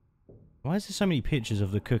 Why is there so many pictures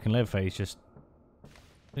of the cook and Leatherface? Just...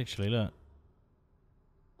 Literally, look.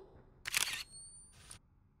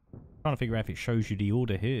 Trying to figure out if it shows you the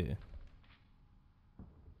order here.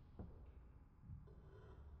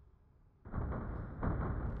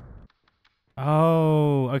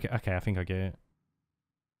 Oh, okay, okay, I think I get it.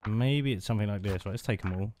 Maybe it's something like this. Right, let's take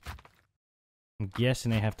them all. I'm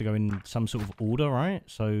guessing they have to go in some sort of order, right?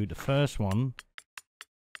 So the first one,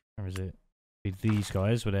 where is it? Be these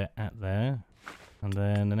guys where they're at there. And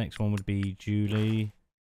then the next one would be Julie.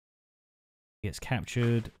 Gets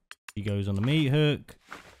captured. She goes on the meat hook.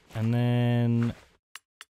 And then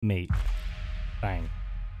meat. Bang.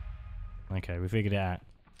 Okay, we figured it out.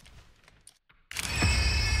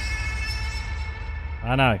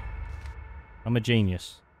 I know. I'm a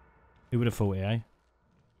genius. Who would have thought it, eh?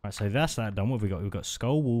 Right, so that's that done. What have we got? We've got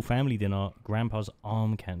Skull Wall, Family Dinner, Grandpa's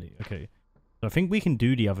Arm Candy. Okay. So I think we can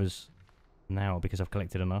do the others now because I've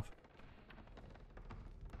collected enough.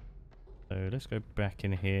 So let's go back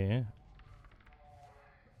in here.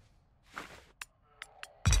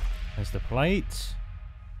 There's the plate.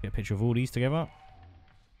 Get a picture of all these together.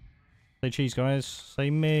 Say cheese, guys. Say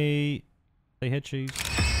me. Say head cheese.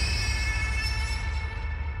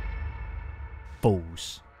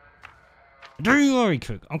 Balls. Don't you worry,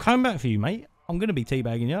 cook. I'm coming back for you, mate. I'm going to be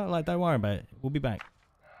teabagging you. Like, don't worry about it. We'll be back.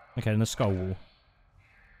 Okay, then the skull wall.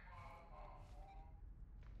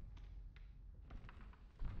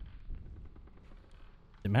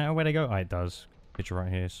 Does it matter where they go? Oh, it does. Picture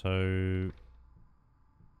right here, so...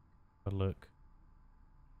 Have a look.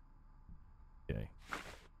 Okay.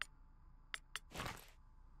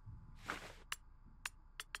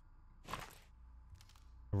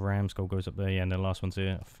 Ram skull goes up there, yeah, and the last one's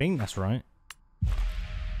here. I think that's right.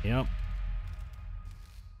 Yep.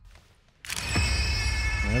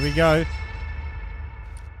 There we go.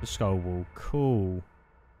 The skull wall. Cool.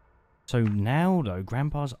 So now, though,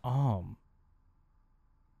 Grandpa's arm.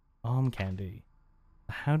 Arm candy.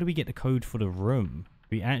 How do we get the code for the room?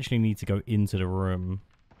 We actually need to go into the room.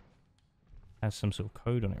 Has some sort of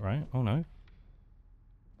code on it, right? Oh, no.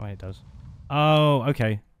 Oh, it does. Oh,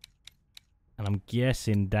 okay. And I'm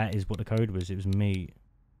guessing that is what the code was. It was meat.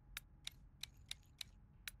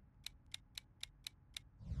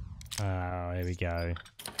 Oh, here we go.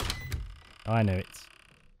 I know it.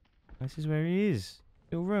 This is where he is.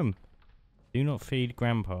 Little room. Do not feed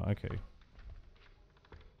Grandpa. Okay.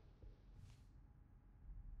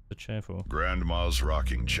 The chair for? Grandma's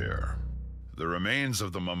rocking chair. The remains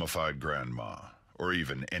of the mummified grandma, or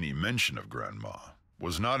even any mention of grandma,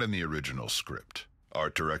 was not in the original script.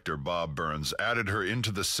 Art director Bob Burns added her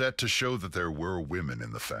into the set to show that there were women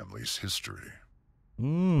in the family's history.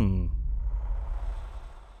 Hmm.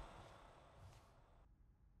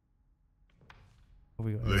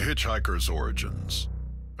 The Hitchhiker's origins.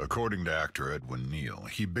 According to actor Edwin Neal,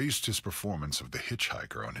 he based his performance of the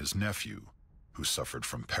Hitchhiker on his nephew, who suffered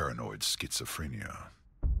from paranoid schizophrenia.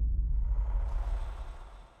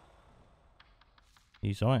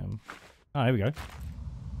 Use item. Oh, here we go.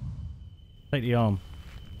 Take the arm.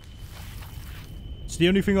 It's the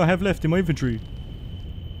only thing I have left in my inventory.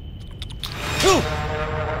 Oh!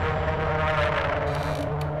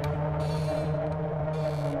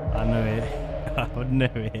 I knew it. I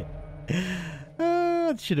knew it.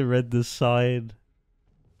 I should have read the side.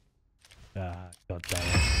 Ah, god damn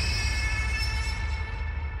it.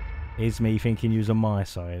 Here's me thinking you was on my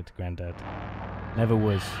side, Grandad. Never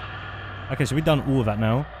was. Okay, so we've done all of that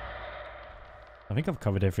now. I think I've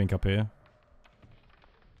covered everything up here.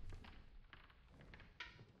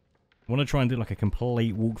 I want to try and do like a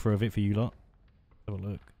complete walkthrough of it for you lot. Have a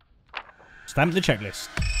look. Stamp the checklist.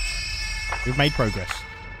 We've made progress.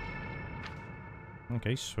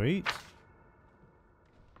 Okay, sweet.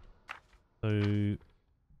 So...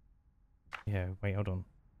 Yeah, wait, hold on.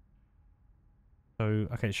 So,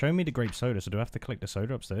 okay, show me the grape soda. So do I have to collect the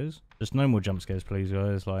soda upstairs? Just no more jump scares, please,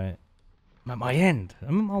 guys. Like, I'm at my end.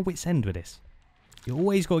 I'm at my wit's end with this. You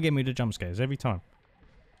always got to get me the jump scares, every time.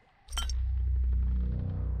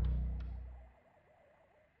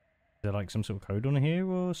 Is there like some sort of code on here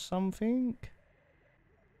or something?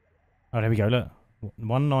 Oh, there we go, look.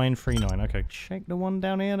 1939. Okay, check the one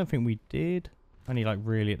down here. I don't think we did. Only like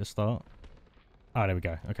really at the start. Oh, there we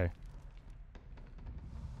go. Okay.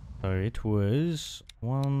 So it was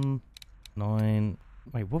 19.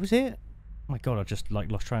 Wait, what was it? Oh my god, I just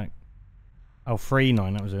like lost track. Oh,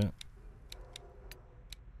 39. That was it.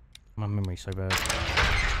 My memory's so bad.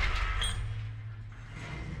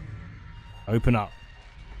 Open up.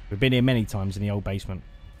 We've been here many times in the old basement.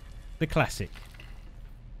 The classic.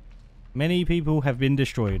 Many people have been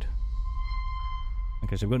destroyed.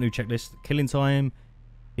 Okay, so we've got a new checklist. Killing time,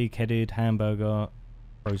 pig-headed, hamburger,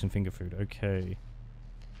 frozen finger food. Okay.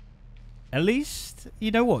 At least,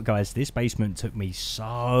 you know what, guys? This basement took me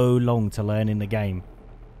so long to learn in the game.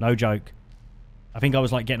 No joke. I think I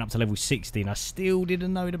was like getting up to level 60 and I still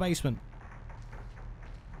didn't know the basement.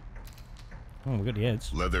 Oh, we got the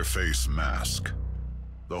heads. Leatherface mask.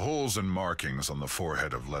 The holes and markings on the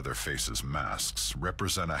forehead of Leatherface's masks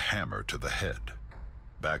represent a hammer to the head.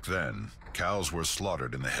 Back then, cows were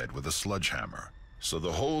slaughtered in the head with a sledgehammer, so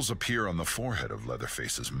the holes appear on the forehead of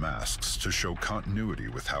Leatherface's masks to show continuity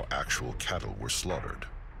with how actual cattle were slaughtered.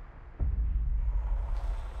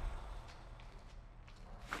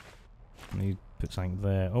 Let me put something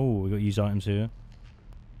there. Oh, we got to use items here.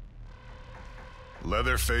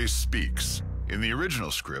 Leatherface speaks. In the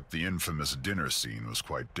original script, the infamous dinner scene was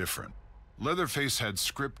quite different. Leatherface had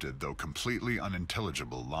scripted, though completely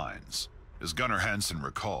unintelligible, lines. As Gunnar Hansen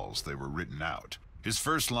recalls, they were written out. His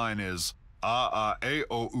first line is, "A-A-A-O-U-U-U-Ber,"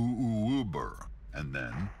 and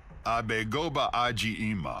then, "Abe-Goba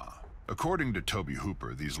Aji-Ima." According to Toby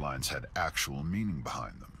Hooper, these lines had actual meaning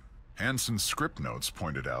behind them. Hansen's script notes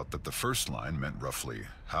pointed out that the first line meant roughly,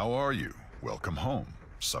 "How are you? Welcome home.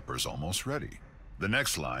 Supper's almost ready." The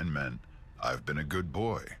next line meant, "I've been a good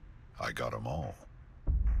boy. I got 'em all."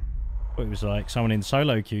 It was like someone in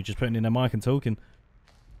solo queue just putting in their mic and talking.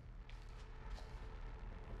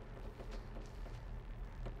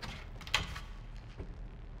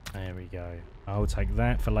 There we go. I'll take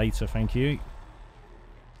that for later, thank you.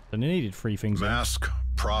 So they needed 3 things. Mask,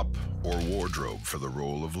 prop, or wardrobe for the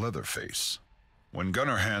role of Leatherface. When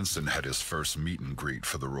Gunnar Hansen had his first meet and greet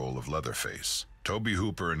for the role of Leatherface, Toby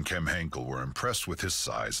Hooper and Kem Henkel were impressed with his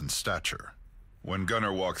size and stature. When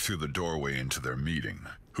Gunnar walked through the doorway into their meeting,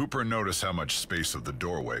 Hooper noticed how much space of the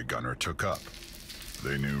doorway Gunnar took up.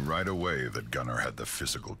 They knew right away that Gunnar had the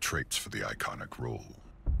physical traits for the iconic role.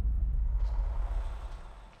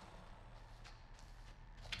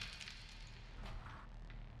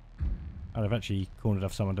 Oh, they've actually cornered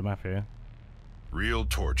off some of the map here. Real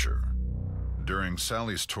torture. During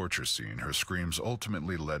Sally's torture scene, her screams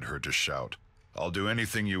ultimately led her to shout, "I'll do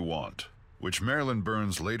anything you want," which Marilyn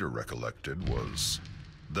Burns later recollected was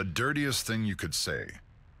the dirtiest thing you could say.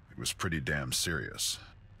 It was pretty damn serious.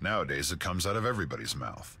 Nowadays, it comes out of everybody's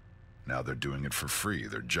mouth. Now they're doing it for free,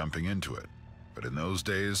 they're jumping into it. But in those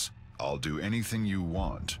days, "I'll do anything you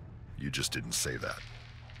want," you just didn't say that.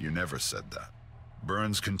 You never said that.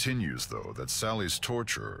 Burns continues, though, that Sally's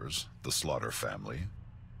torturers, the Slaughter family,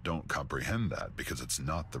 don't comprehend that because it's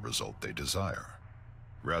not the result they desire.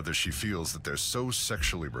 Rather, she feels that they're so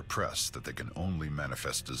sexually repressed that they can only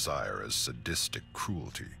manifest desire as sadistic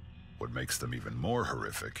cruelty. What makes them even more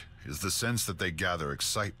horrific is the sense that they gather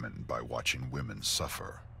excitement by watching women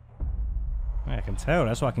suffer. Yeah, I can tell.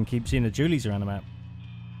 That's why I can keep seeing the Julies around the map.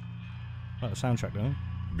 Like the soundtrack, though.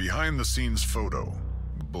 Behind-the-scenes photo,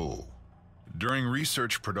 Bull. During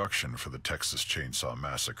research production for the Texas Chainsaw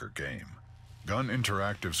Massacre game, Gun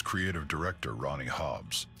Interactive's creative director Ronnie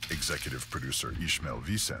Hobbs, executive producer Ishmael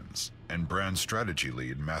Vicens, and brand strategy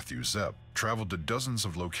lead Matthew Zepp traveled to dozens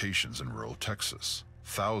of locations in rural Texas.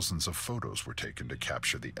 Thousands of photos were taken to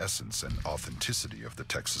capture the essence and authenticity of the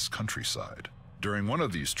Texas countryside. During one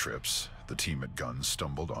of these trips, the team at Gun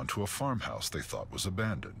stumbled onto a farmhouse they thought was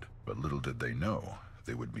abandoned, but little did they know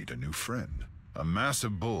they would meet a new friend. A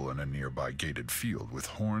massive bull in a nearby gated field with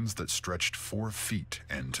horns that stretched 4 feet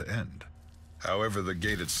end to end. However, the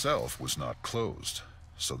gate itself was not closed,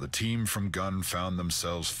 so the team from Gun found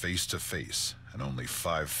themselves face to face and only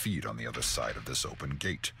 5 feet on the other side of this open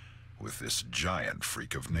gate with this giant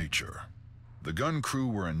freak of nature. The Gun crew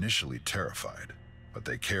were initially terrified, but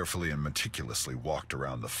they carefully and meticulously walked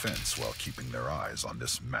around the fence while keeping their eyes on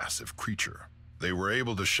this massive creature. They were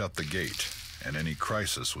able to shut the gate, and any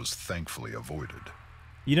crisis was thankfully avoided.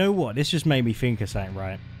 You know what? This just made me think of something,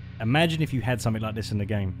 right? Imagine if you had something like this in the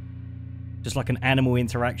game. Just like an animal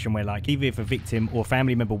interaction where, like, either if a victim or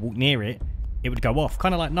family member walked near it, it would go off.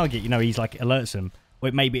 Kind of like Nugget, you know, he's like alerts them.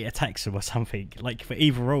 Or maybe it attacks them or something. Like, for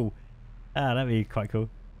either or. Ah, that'd be quite cool.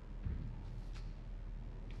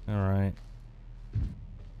 Alright.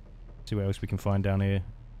 See what else we can find down here.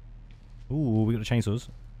 Ooh, we got the chainsaws.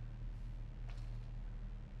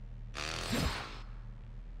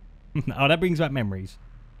 Oh, that brings back memories.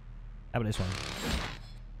 How about this one?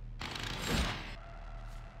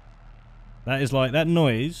 That is like, that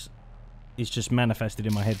noise is just manifested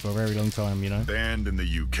in my head for a very long time, you know? Banned in the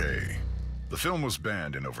UK. The film was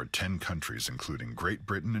banned in over 10 countries, including Great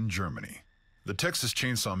Britain and Germany. The Texas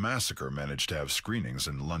Chainsaw Massacre managed to have screenings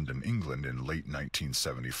in London, England in late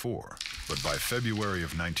 1974, but by February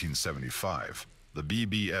of 1975, the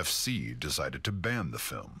BBFC decided to ban the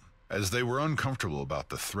film, as they were uncomfortable about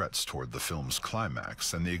the threats toward the film's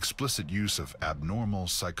climax and the explicit use of abnormal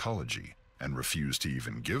psychology, and refused to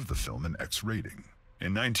even give the film an X rating.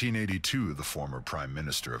 In 1982, the former Prime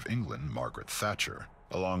Minister of England, Margaret Thatcher,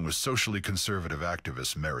 along with socially conservative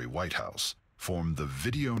activist Mary Whitehouse, formed the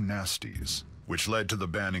Video Nasties, which led to the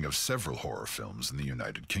banning of several horror films in the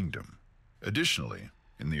United Kingdom. Additionally,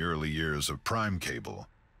 in the early years of Prime Cable,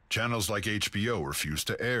 channels like HBO refused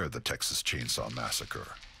to air the Texas Chainsaw Massacre.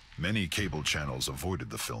 Many cable channels avoided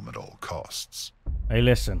the film at all costs. Hey,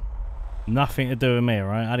 listen. Nothing to do with me,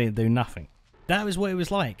 right? I didn't do nothing. That was what it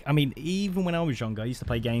was like. I mean, even when I was younger, I used to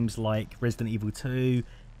play games like Resident Evil 2,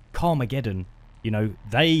 Carmageddon. You know,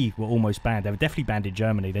 they were almost banned. They were definitely banned in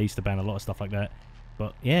Germany. They used to ban a lot of stuff like that.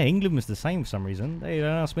 But yeah, England was the same for some reason. They don't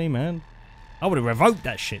ask me, man. I would have revoked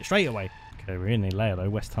that shit straight away. Okay, we're in the layer though,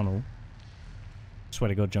 West Tunnel. Swear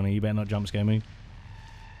to God, Johnny, you better not jump scare me.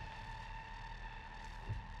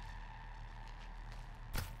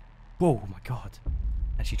 Whoa, my God.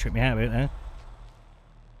 Actually tripped me out a bit there.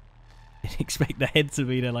 Didn't expect the head to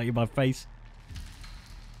be there like in my face.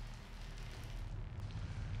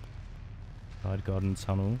 Side garden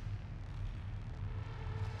tunnel.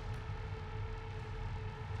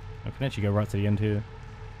 I can actually go right to the end here.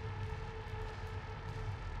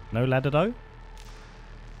 No ladder though?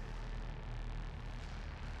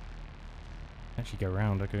 Actually go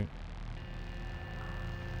round, okay.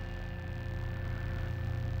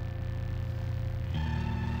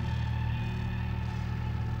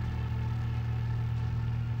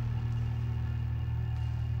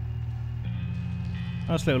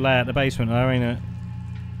 Nice little layout the basement though, ain't it?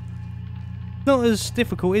 Not as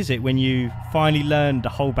difficult, is it, when you finally learn the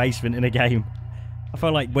whole basement in a game? I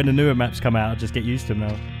feel like when the newer maps come out, I just get used to them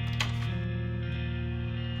now.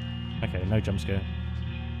 Okay, no jump scare.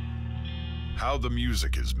 How the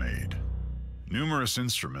music is made. Numerous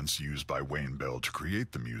instruments used by Wayne Bell to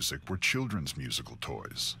create the music were children's musical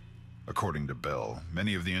toys. According to Bell,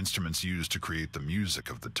 many of the instruments used to create the music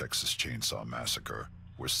of the Texas Chainsaw Massacre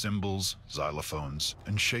were cymbals, xylophones,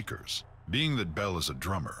 and shakers. Being that Bell is a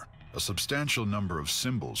drummer, a substantial number of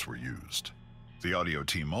cymbals were used. The audio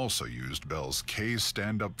team also used Bell's K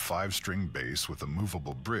stand-up 5-string bass with a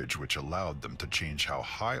movable bridge which allowed them to change how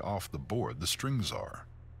high off the board the strings are.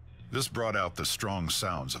 This brought out the strong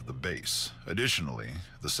sounds of the bass. Additionally,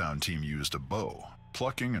 the sound team used a bow,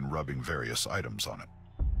 plucking and rubbing various items on it.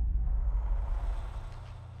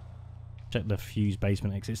 Check the fuse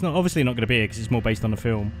basement exit. It's not obviously not going to be here because it's more based on the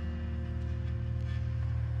film.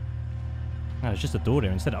 Oh, it's just a door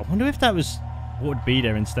there instead. I wonder if that was what would be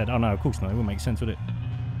there instead. Oh no, of course not. It wouldn't make sense, would it?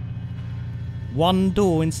 One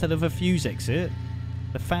door instead of a fuse exit.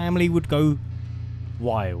 The family would go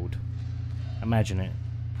wild. Imagine it.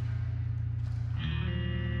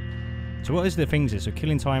 So what is the things here? So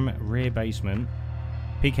killing time, rear basement,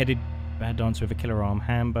 pig-headed bad dancer with a killer arm,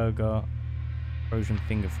 hamburger, frozen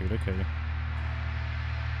finger food. Okay.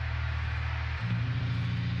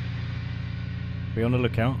 Be on the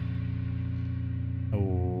lookout.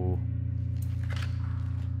 Oh.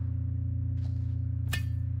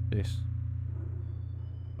 This.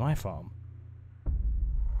 Knife arm.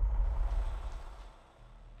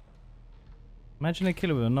 Imagine a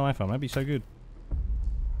killer with a knife arm. That'd be so good.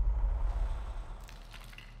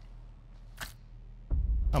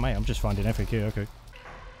 Oh mate, I'm just finding FAQ. Okay.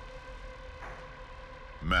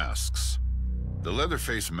 Masks. The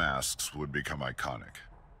Leatherface masks would become iconic,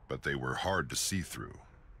 but they were hard to see through.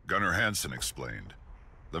 Gunnar Hansen explained,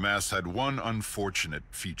 "The masks had one unfortunate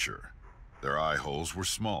feature. Their eye holes were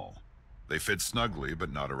small. They fit snugly,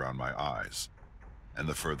 but not around my eyes. And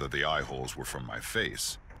the further the eye holes were from my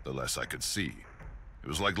face, the less I could see. It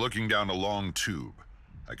was like looking down a long tube.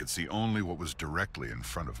 I could see only what was directly in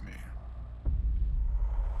front of me."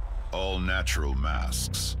 All natural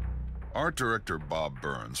masks. Art director Bob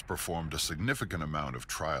Burns performed a significant amount of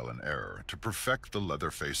trial and error to perfect the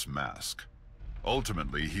Leatherface mask.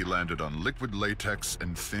 Ultimately, he landed on liquid latex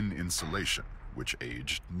and thin insulation, which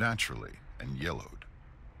aged naturally and yellowed.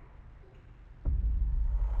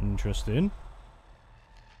 Interesting.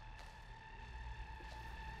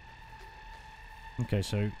 Okay,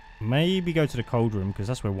 so Maybe go to the cold room, because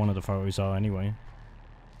that's where one of the photos are anyway.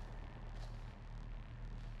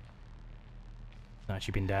 Not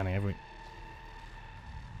actually been down here, have we?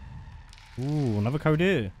 Ooh, another code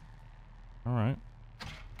here. Alright.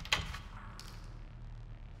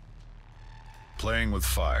 Playing with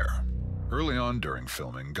fire. Early on during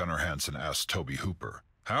filming, Gunnar Hansen asked Toby Hooper,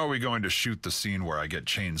 "How are we going to shoot the scene where I get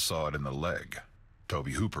chainsawed in the leg?"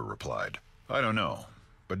 Toby Hooper replied, "I don't know,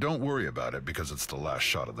 but don't worry about it because it's the last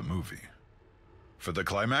shot of the movie." For the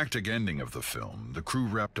climactic ending of the film, the crew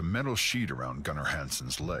wrapped a metal sheet around Gunnar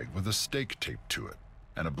Hansen's leg with a stake taped to it,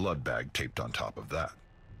 and a blood bag taped on top of that.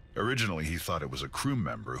 Originally, he thought it was a crew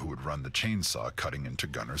member who would run the chainsaw cutting into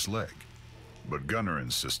Gunnar's leg. But Gunnar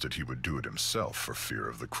insisted he would do it himself for fear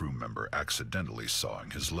of the crew member accidentally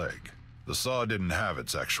sawing his leg. The saw didn't have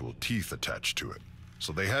its actual teeth attached to it,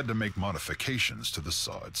 so they had to make modifications to the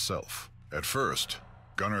saw itself. At first,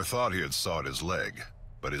 Gunnar thought he had sawed his leg,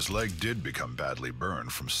 but his leg did become badly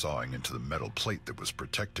burned from sawing into the metal plate that was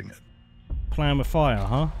protecting it. Playing with fire,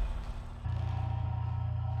 huh?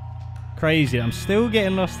 Crazy. I'm still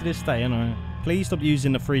getting lost to this day, aren't I? Please stop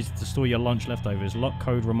using the freezer to store your lunch leftovers. Lock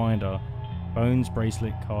code reminder. Bones,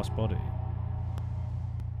 bracelet, cast body.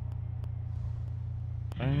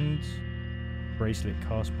 Bones, bracelet,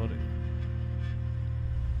 cast body.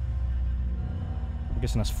 I'm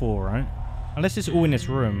guessing that's 4, right? Unless it's all in this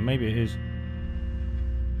room. Maybe it is.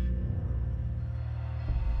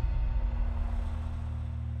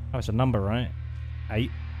 Oh, it's a number, right?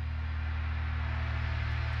 8.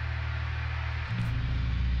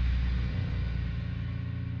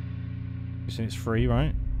 Guessing it's 3,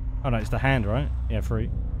 right? Oh no, it's the hand, right? Yeah, 3.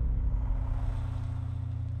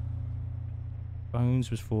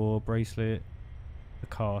 Bones was 4, bracelet, the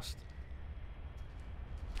cast.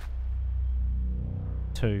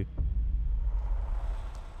 2.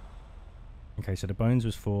 Okay, so the bones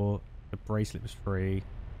was 4, the bracelet was 3.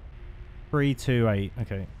 3, 2, 8,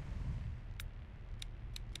 okay.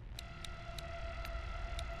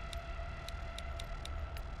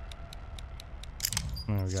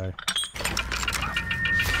 There we go.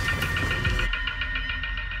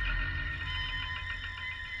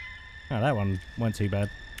 Oh, that one weren't too bad.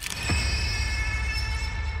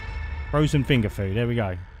 Frozen finger food, there we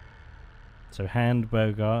go. So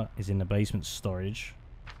hamburger is in the basement storage.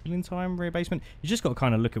 Filling time, rear basement. You just got to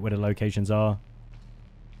kind of look at where the locations are.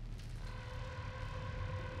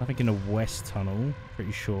 I think in the west tunnel,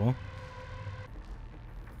 pretty sure.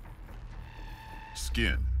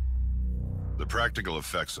 Skin. The practical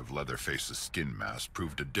effects of Leatherface's skin mask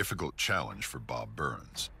proved a difficult challenge for Bob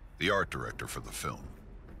Burns, the art director for the film.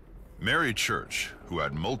 Mary Church, who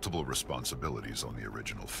had multiple responsibilities on the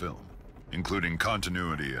original film, including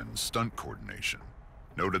continuity and stunt coordination,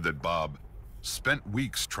 noted that Bob spent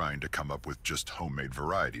weeks trying to come up with just homemade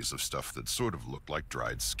varieties of stuff that sort of looked like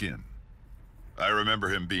dried skin. I remember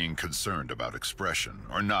him being concerned about expression,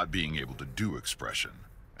 or not being able to do expression,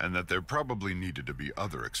 and that there probably needed to be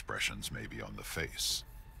other expressions maybe on the face.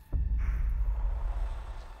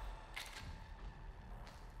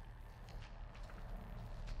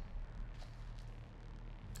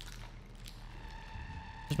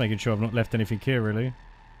 Just making sure I've not left anything here, really.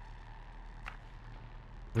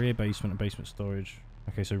 Rear basement and basement storage.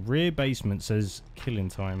 Okay, so rear basement says killing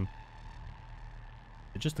time.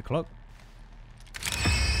 Is it just the clock?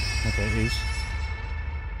 Okay, it is.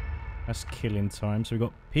 That's killing time. So we've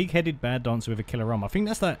got pig-headed bad dancer with a killer arm. I think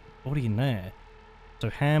that's that body in there. So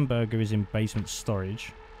hamburger is in basement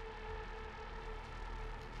storage.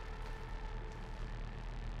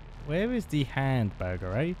 Where is the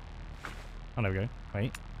hamburger, eh? Oh, there we go.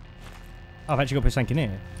 Wait. Oh, I've actually got to put something in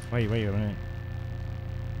here. Wait a minute.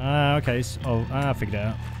 Okay. So, I figured it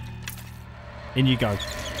out. In you go.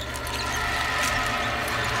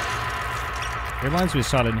 It reminds me of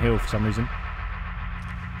Silent Hill for some reason.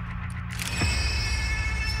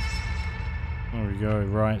 There we go.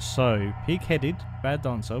 Right, so pig-headed bad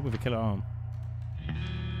dancer with a killer arm.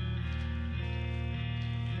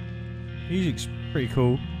 Music's pretty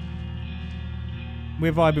cool.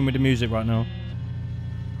 We're vibing with the music right now.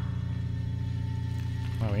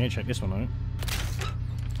 Oh, we ain't checked this one out.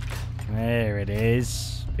 There it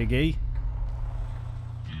is, piggy.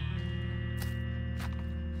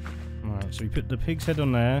 Alright, so we put the pig's head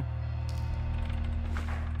on there.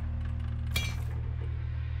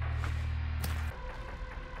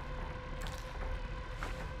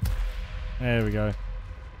 There we go.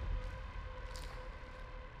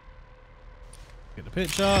 Get the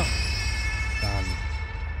picture. Done.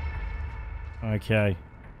 Okay.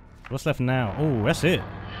 What's left now? Oh, that's it.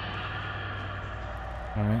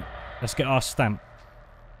 Alright. Let's get our stamp.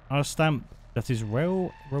 Our stamp That is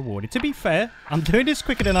well rewarded. To be fair, I'm doing this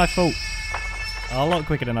quicker than I thought. A lot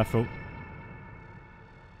quicker than I thought.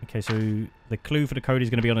 Okay, so the clue for the code is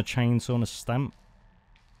going to be on a chainsaw and a stamp.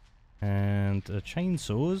 And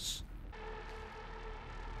chainsaws.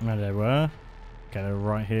 There they were. Okay, they're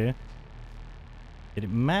right here. Did it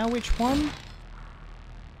matter which one?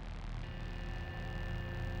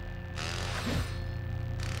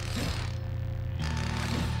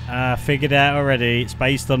 Figured out already. It's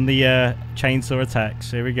based on the chainsaw attacks.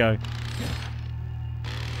 Here we go.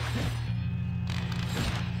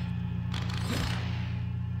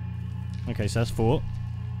 Okay, so that's 4.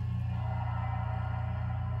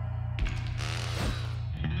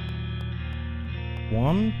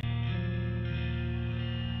 One.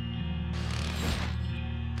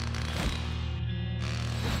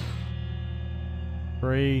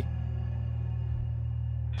 Three.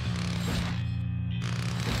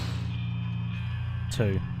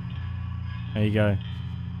 2. There you go.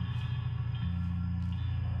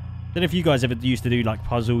 Don't know if you guys ever used to do like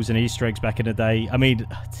puzzles and Easter eggs back in the day. I mean,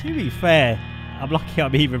 to be fair, I'm lucky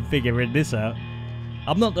I'm even figuring this out.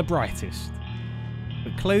 I'm not the brightest.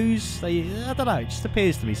 But clues, I don't know, it just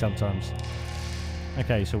appears to me sometimes.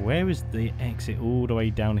 Okay, so where is the exit all the way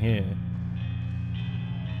down here?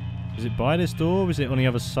 Is it by this door or was it on the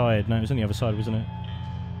other side? No, it was on the other side, wasn't it?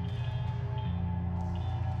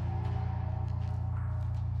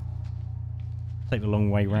 Take the long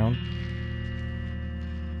way round.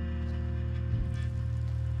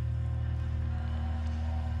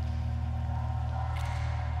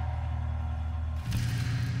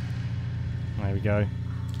 There we go.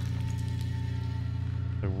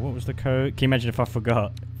 So what was the code? Can you imagine if I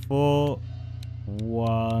forgot? 4,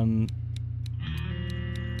 1,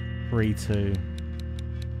 3, 2.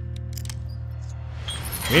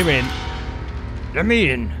 We're in. Let me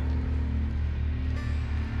in.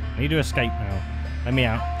 I need to escape now. Let me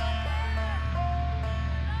out. I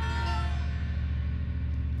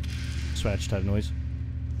swear I just heard a noise.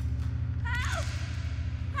 Help!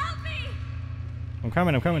 Help me! I'm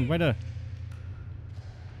coming. Wait there.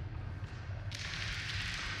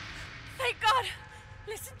 Thank God!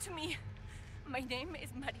 Listen to me. My name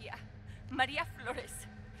is Maria. Maria Flores.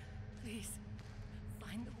 Please,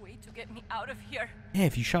 find a way to get me out of here. Yeah,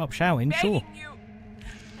 if you shut up shouting, sure. Begging you. I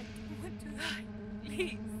don't want to die.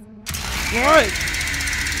 Please. Right.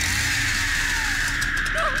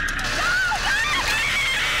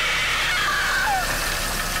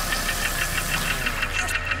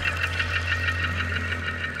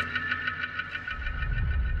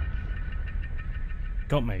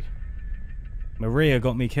 Got me. Maria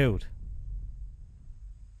got me killed.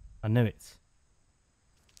 I knew it.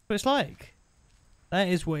 But it's like. That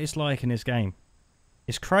is what it's like in this game.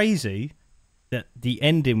 It's crazy that the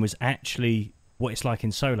ending was actually what it's like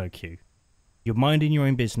in solo queue. You're minding your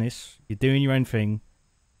own business. You're doing your own thing.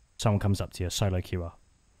 Someone comes up to you, solo queuer.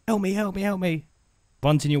 Help me, help me, help me.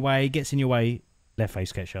 Runs in your way, gets in your way. Left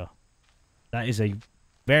face gets you. That is a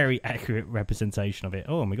very accurate representation of it.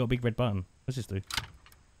 Oh, and we got a big red button. What's this do?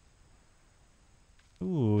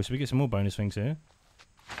 Ooh, so we get some more bonus things here.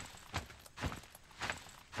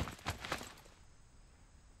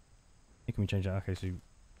 How can we change that? Okay, so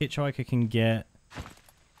hitchhiker can get...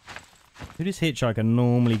 Who does hitchhiker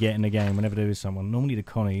normally get in the game whenever there is someone? Normally the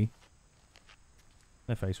Connie.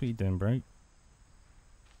 Left face, what are you doing, bro?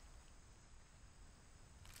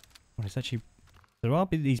 Oh, it's actually... There are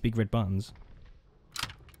these big red buttons.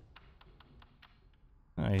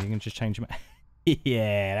 Oh, you can just change them.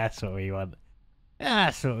 Yeah, that's what we want.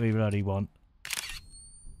 That's what we bloody want.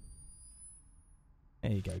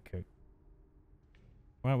 There you go, Cook.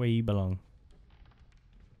 Right where you belong.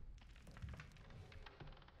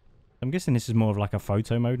 I'm guessing this is more of like a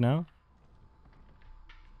photo mode now.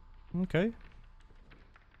 Okay.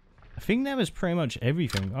 I think that was pretty much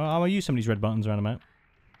everything. Oh, I'll use some of these red buttons around the map.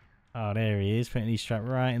 Oh, there he is, putting his strap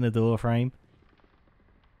right in the door frame.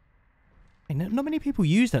 Hey, not many people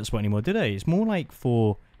use that spot anymore, do they? It's more like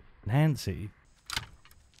for Nancy.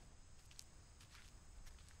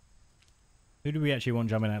 Who do we actually want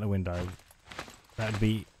jumping out the window? That'd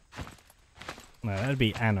be... No, that'd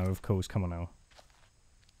be Anna, of course. Come on now.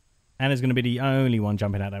 Anna's going to be the only one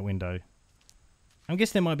jumping out that window. I'm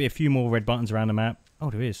guessing there might be a few more red buttons around the map.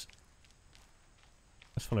 Oh, there is.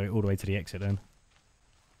 Let's follow it all the way to the exit then.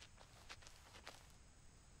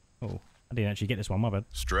 Oh, I didn't actually get this one, my bad.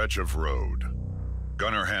 Stretch of road.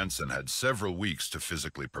 Gunnar Hansen had several weeks to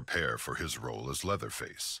physically prepare for his role as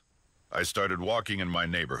Leatherface. I started walking in my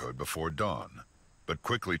neighborhood before dawn, but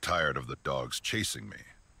quickly tired of the dogs chasing me.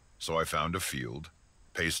 So I found a field,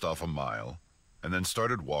 paced off a mile, and then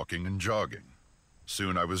started walking and jogging.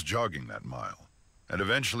 Soon I was jogging that mile, and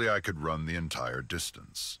eventually I could run the entire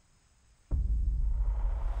distance.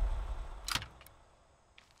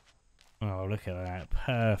 Oh, look at that.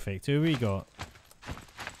 Perfect. Who we got?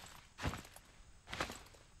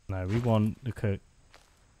 No, we want the cook.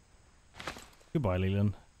 Goodbye,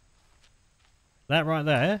 Leland. That right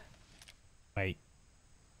there? Wait.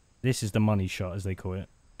 This is the money shot, as they call it.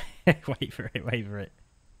 Wait for it, wait for it.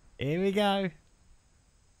 Here we go.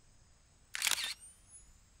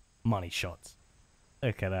 Money shots.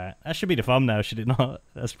 Look at that. That should be the thumbnail, should it not?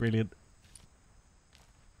 That's brilliant.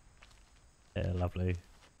 Yeah, lovely.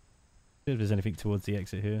 See if there's anything towards the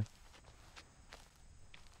exit here.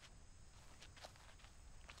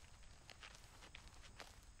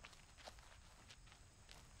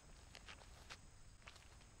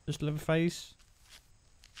 Just Leatherface.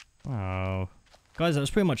 Oh. Guys, that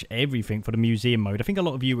was pretty much everything for the museum mode. I think a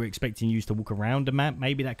lot of you were expecting you to walk around the map.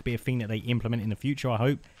 Maybe that could be a thing that they implement in the future, I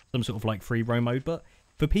hope. Some sort of like free roam mode. But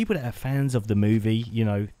for people that are fans of the movie, you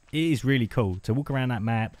know, it is really cool to walk around that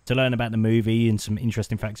map, to learn about the movie and some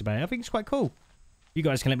interesting facts about it. I think it's quite cool. You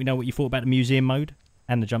guys can let me know what you thought about the museum mode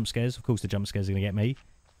and the jump scares. Of course, the jump scares are going to get me.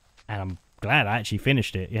 And I'm glad I actually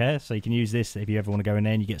finished it, yeah? So you can use this if you ever want to go in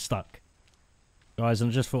there and you get stuck. Guys, I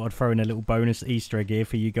just thought I'd throw in a little bonus Easter egg here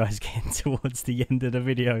for you guys getting towards the end of the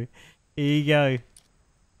video. Here you go.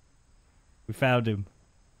 We found him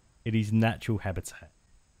in his natural habitat.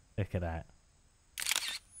 Look at that.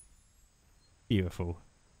 Beautiful.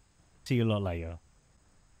 See you a lot later.